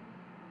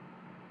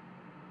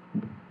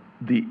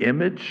 The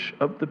image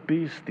of the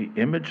beast, the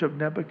image of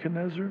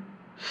Nebuchadnezzar,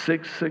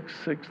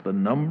 666, the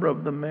number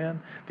of the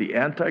man, the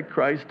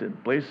Antichrist in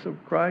place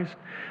of Christ,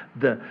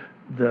 the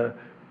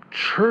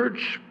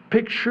church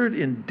pictured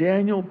in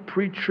Daniel,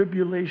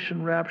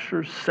 pre-tribulation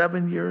rapture,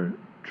 7-year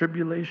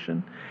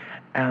tribulation,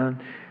 and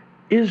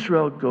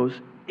Israel goes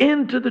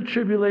into the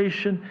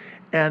tribulation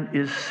and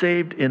is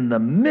saved in the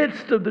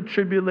midst of the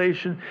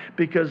tribulation,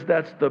 because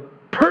that's the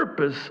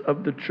purpose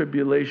of the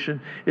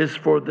tribulation, is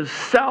for the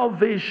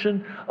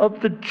salvation of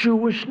the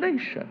Jewish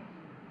nation.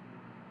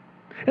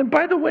 And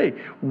by the way,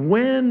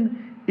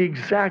 when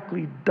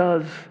exactly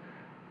does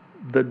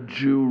the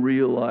Jew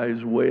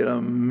realize, wait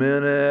a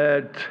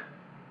minute,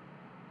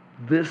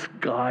 this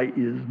guy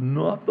is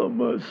not the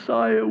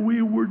Messiah,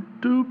 we were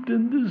duped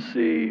and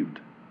deceived?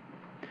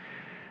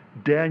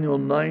 Daniel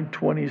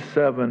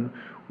 9:27,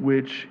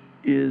 which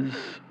is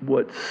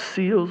what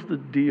seals the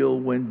deal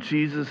when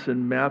Jesus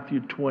in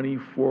Matthew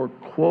 24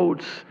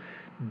 quotes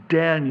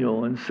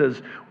Daniel and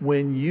says,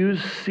 when you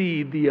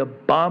see the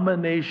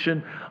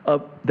abomination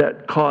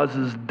that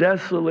causes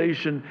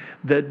desolation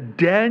that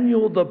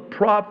Daniel the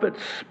prophet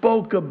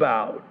spoke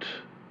about.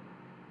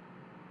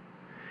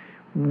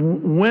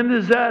 When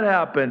does that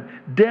happen?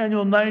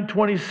 Daniel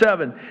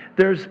 9:27.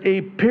 There's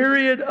a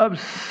period of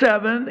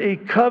 7, a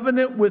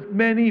covenant with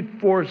many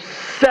for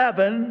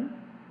 7.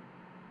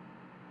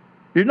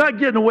 You're not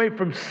getting away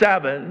from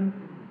 7.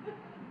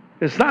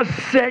 It's not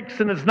 6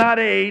 and it's not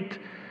 8.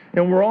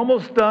 And we're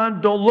almost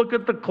done. Don't look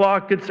at the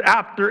clock. It's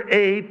after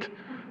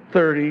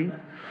 8:30.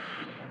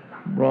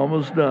 We're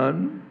almost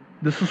done.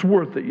 This is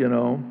worth it,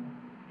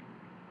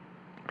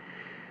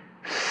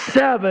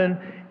 7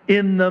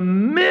 in the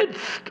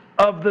midst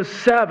of the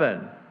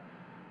 7.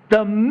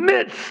 The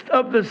midst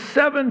of the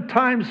 7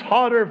 times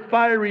hotter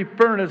fiery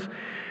furnace.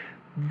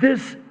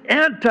 This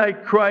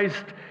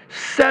Antichrist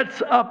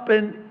sets up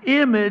an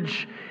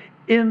image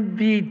in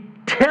the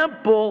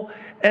temple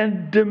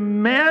and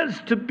demands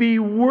to be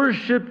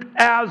worshipped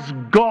as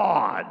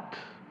God.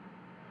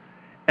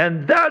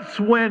 And that's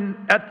when,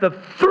 at the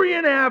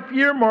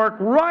 3.5-year mark,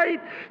 right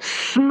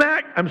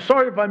smack, I'm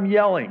sorry if I'm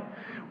yelling,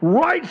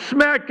 right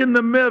smack in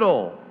the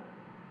middle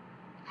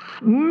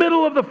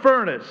of the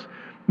furnace,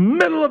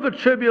 middle of the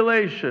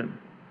tribulation,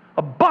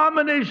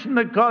 abomination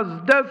that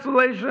causes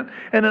desolation,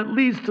 and it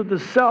leads to the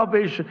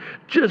salvation,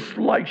 just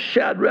like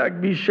Shadrach,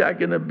 Meshach,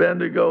 and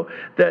Abednego,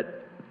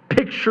 that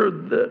picture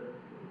the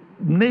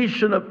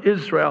nation of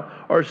Israel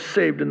are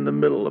saved in the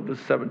middle of the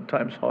 7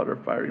 times hotter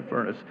fiery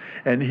furnace.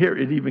 And here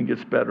it even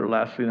gets better.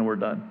 Lastly, and we're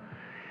done.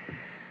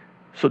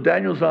 So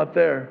Daniel's not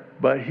there,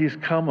 but he's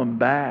coming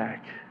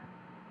back.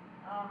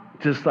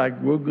 Just like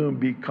we're going to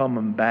be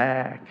coming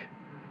back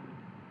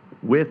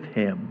with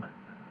him.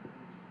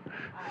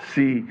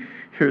 See,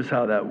 here's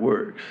how that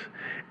works.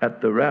 At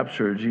the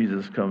rapture,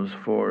 Jesus comes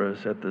for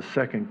us. At the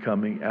second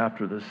coming,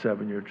 after the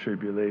 7-year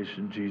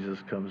tribulation, Jesus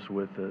comes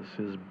with us.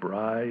 His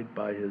bride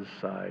by his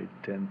side,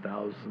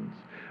 10,000s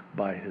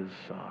by his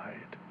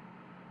side.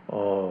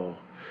 Oh,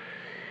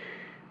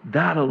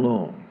 that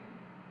alone,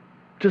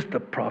 just the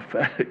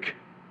prophetic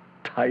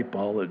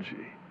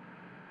typology,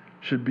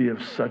 should be of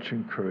such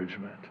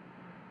encouragement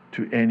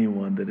to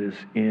anyone that is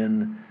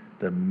in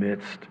the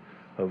midst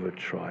of a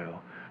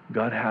trial.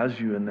 God has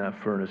you in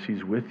that furnace.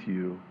 He's with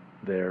you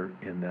there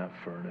in that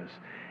furnace,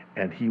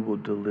 and he will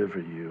deliver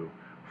you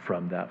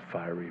from that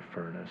fiery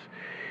furnace.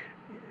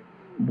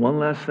 One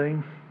last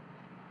thing,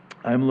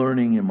 I'm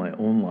learning in my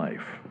own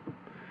life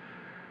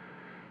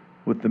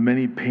with the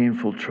many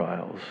painful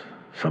trials.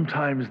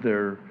 Sometimes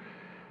they're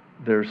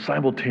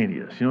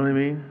simultaneous. You know what I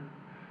mean?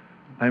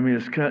 I mean,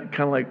 it's kind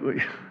of like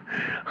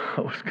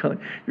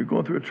you're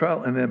going through a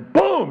trial, and then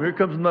boom, here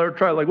comes another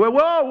trial. Like, whoa,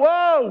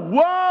 whoa,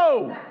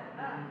 whoa!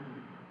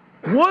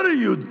 What are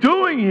you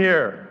doing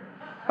here?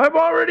 I'm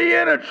already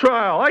in a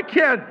trial. I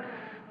can't.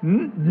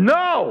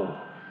 No.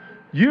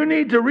 You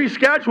need to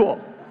reschedule.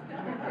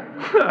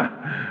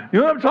 You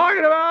know what I'm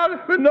talking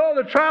about? But no,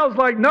 the trial's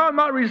like, no, I'm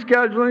not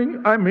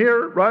rescheduling. I'm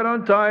here right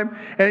on time.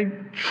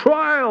 And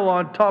trial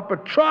on top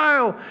of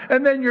trial.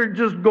 And then you're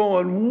just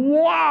going,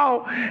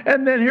 wow.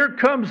 And then here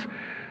comes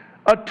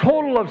a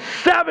total of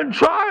 7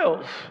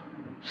 trials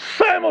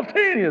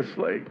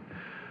simultaneously.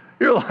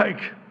 You're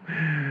like,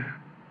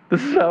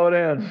 this is how it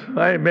ends.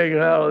 I ain't making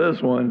it out of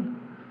this one.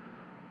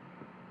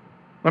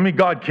 I mean,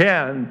 God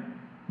can,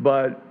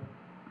 but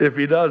if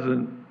he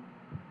doesn't,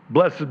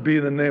 blessed be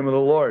the name of the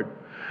Lord.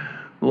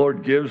 The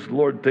Lord gives, the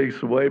Lord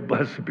takes away.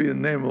 Blessed be the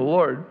name of the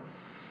Lord.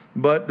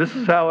 But this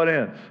is how it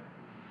ends.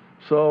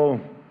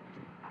 So,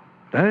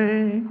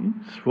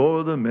 thanks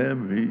for the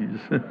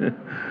memories.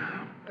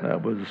 That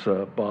was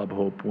Bob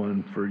Hope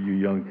one for you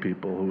young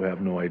people who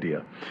have no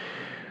idea.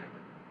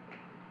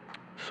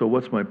 So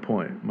what's my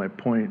point? My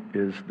point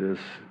is this,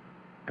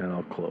 and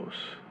I'll close.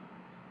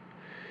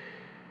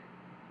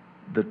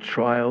 The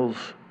trials,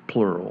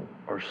 plural,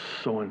 are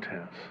so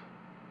intense.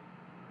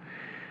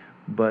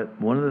 But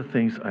one of the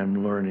things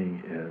I'm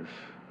learning is,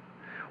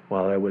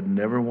 while I would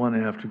never want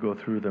to have to go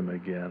through them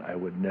again, I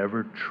would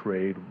never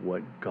trade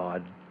what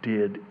God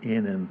did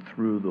in and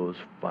through those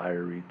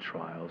fiery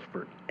trials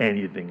for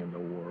anything in the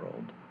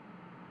world.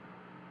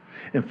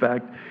 In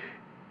fact,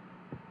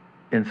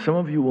 and some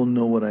of you will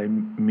know what I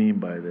mean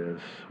by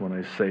this when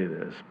I say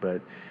this,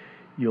 but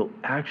you'll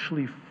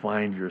actually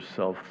find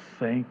yourself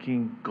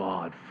thanking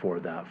God for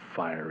that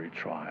fiery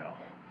trial.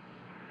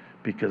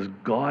 Because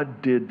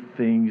God did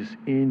things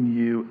in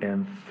you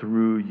and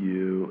through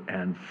you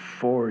and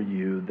for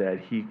you that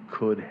he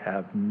could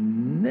have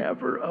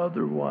never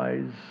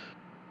otherwise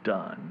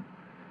done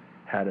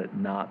had it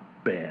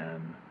not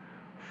been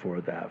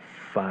for that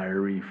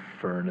fiery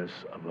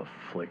furnace of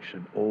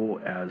affliction. Oh,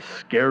 as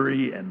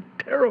scary and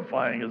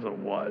terrifying as it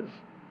was.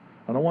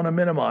 I don't want to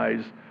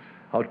minimize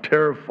how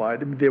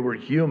terrified. I mean, they were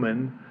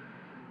human.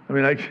 I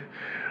mean,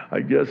 I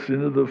guess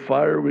into the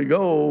fire we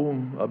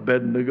go, a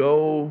bed to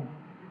go.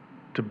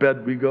 To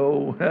bed we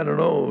go, I don't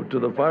know, to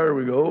the fire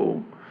we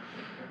go.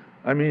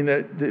 I mean,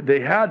 they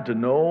had to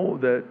know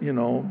that, I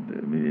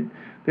mean,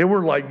 they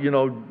were like,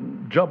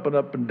 jumping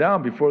up and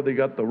down before they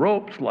got the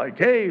ropes, like,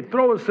 hey,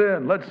 throw us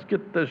in. Let's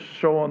get this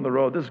show on the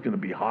road. This is going to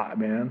be hot,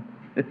 man.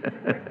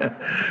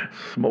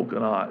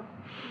 Smoking hot.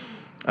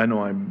 I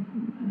know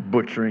I'm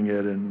butchering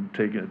it and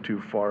taking it too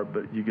far,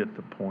 but you get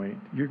the point.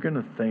 You're going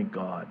to thank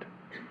God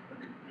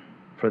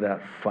for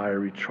that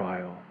fiery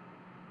trial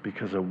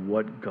because of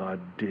what God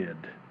did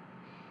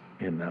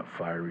in that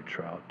fiery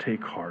trial.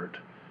 Take heart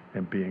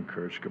and be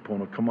encouraged.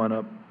 Capono, come on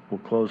up. We'll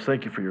close.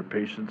 Thank you for your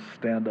patience.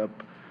 Stand up.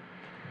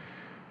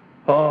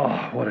 Oh,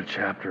 what a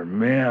chapter.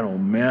 Man, oh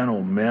man,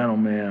 oh man, oh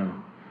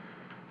man.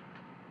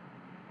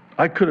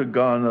 I could have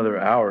gone another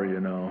hour,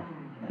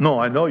 No,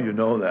 I know you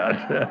know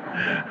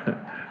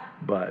that.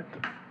 But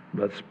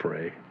let's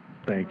pray.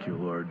 Thank you,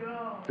 Lord.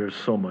 There's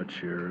so much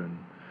here, and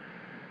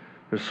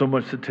there's so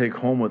much to take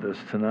home with us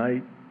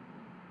tonight.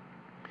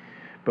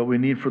 But we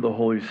need for the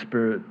Holy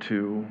Spirit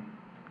to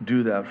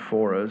do that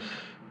for us,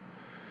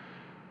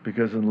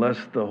 because unless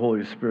the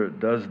Holy Spirit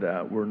does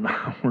that, we're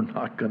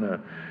not going to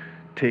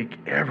take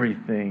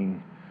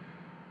everything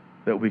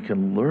that we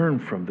can learn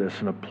from this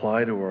and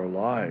apply to our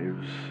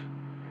lives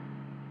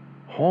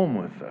home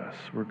with us.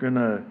 We're going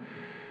to,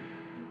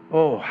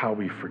 how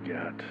we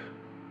forget.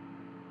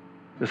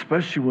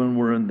 Especially when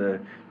we're in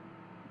the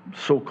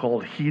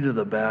so-called heat of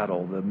the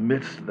battle, the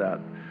midst of that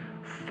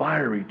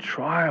fiery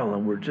trial,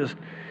 and we're just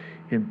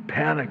in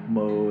panic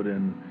mode,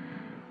 and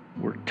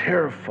we're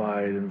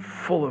terrified and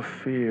full of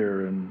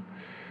fear and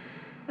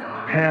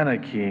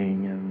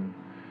panicking,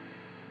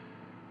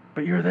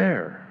 but you're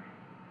there.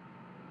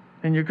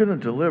 And you're going to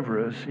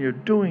deliver us, and you're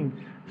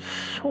doing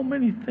so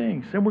many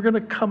things. And we're going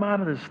to come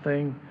out of this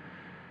thing,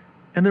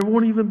 and there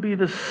won't even be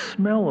the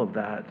smell of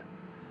that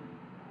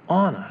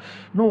on us.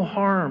 No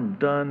harm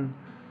done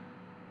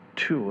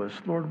to us.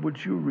 Lord,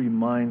 would you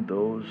remind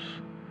those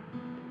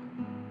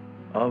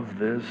of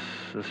this,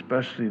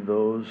 especially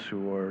those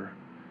who are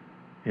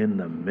in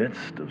the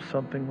midst of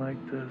something like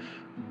this,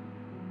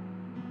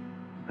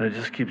 and it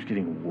just keeps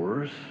getting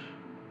worse,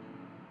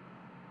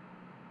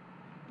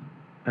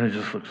 and it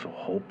just looks so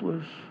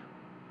hopeless.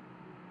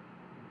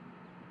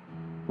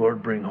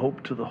 Lord, bring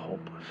hope to the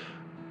hopeless.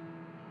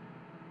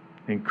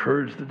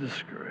 Encourage the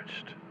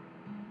discouraged.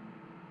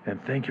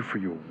 And thank you for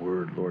your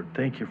word, Lord.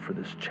 Thank you for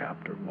this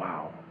chapter.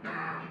 Wow.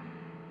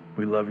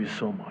 We love you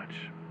so much.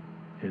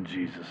 In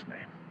Jesus'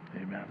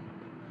 name, amen.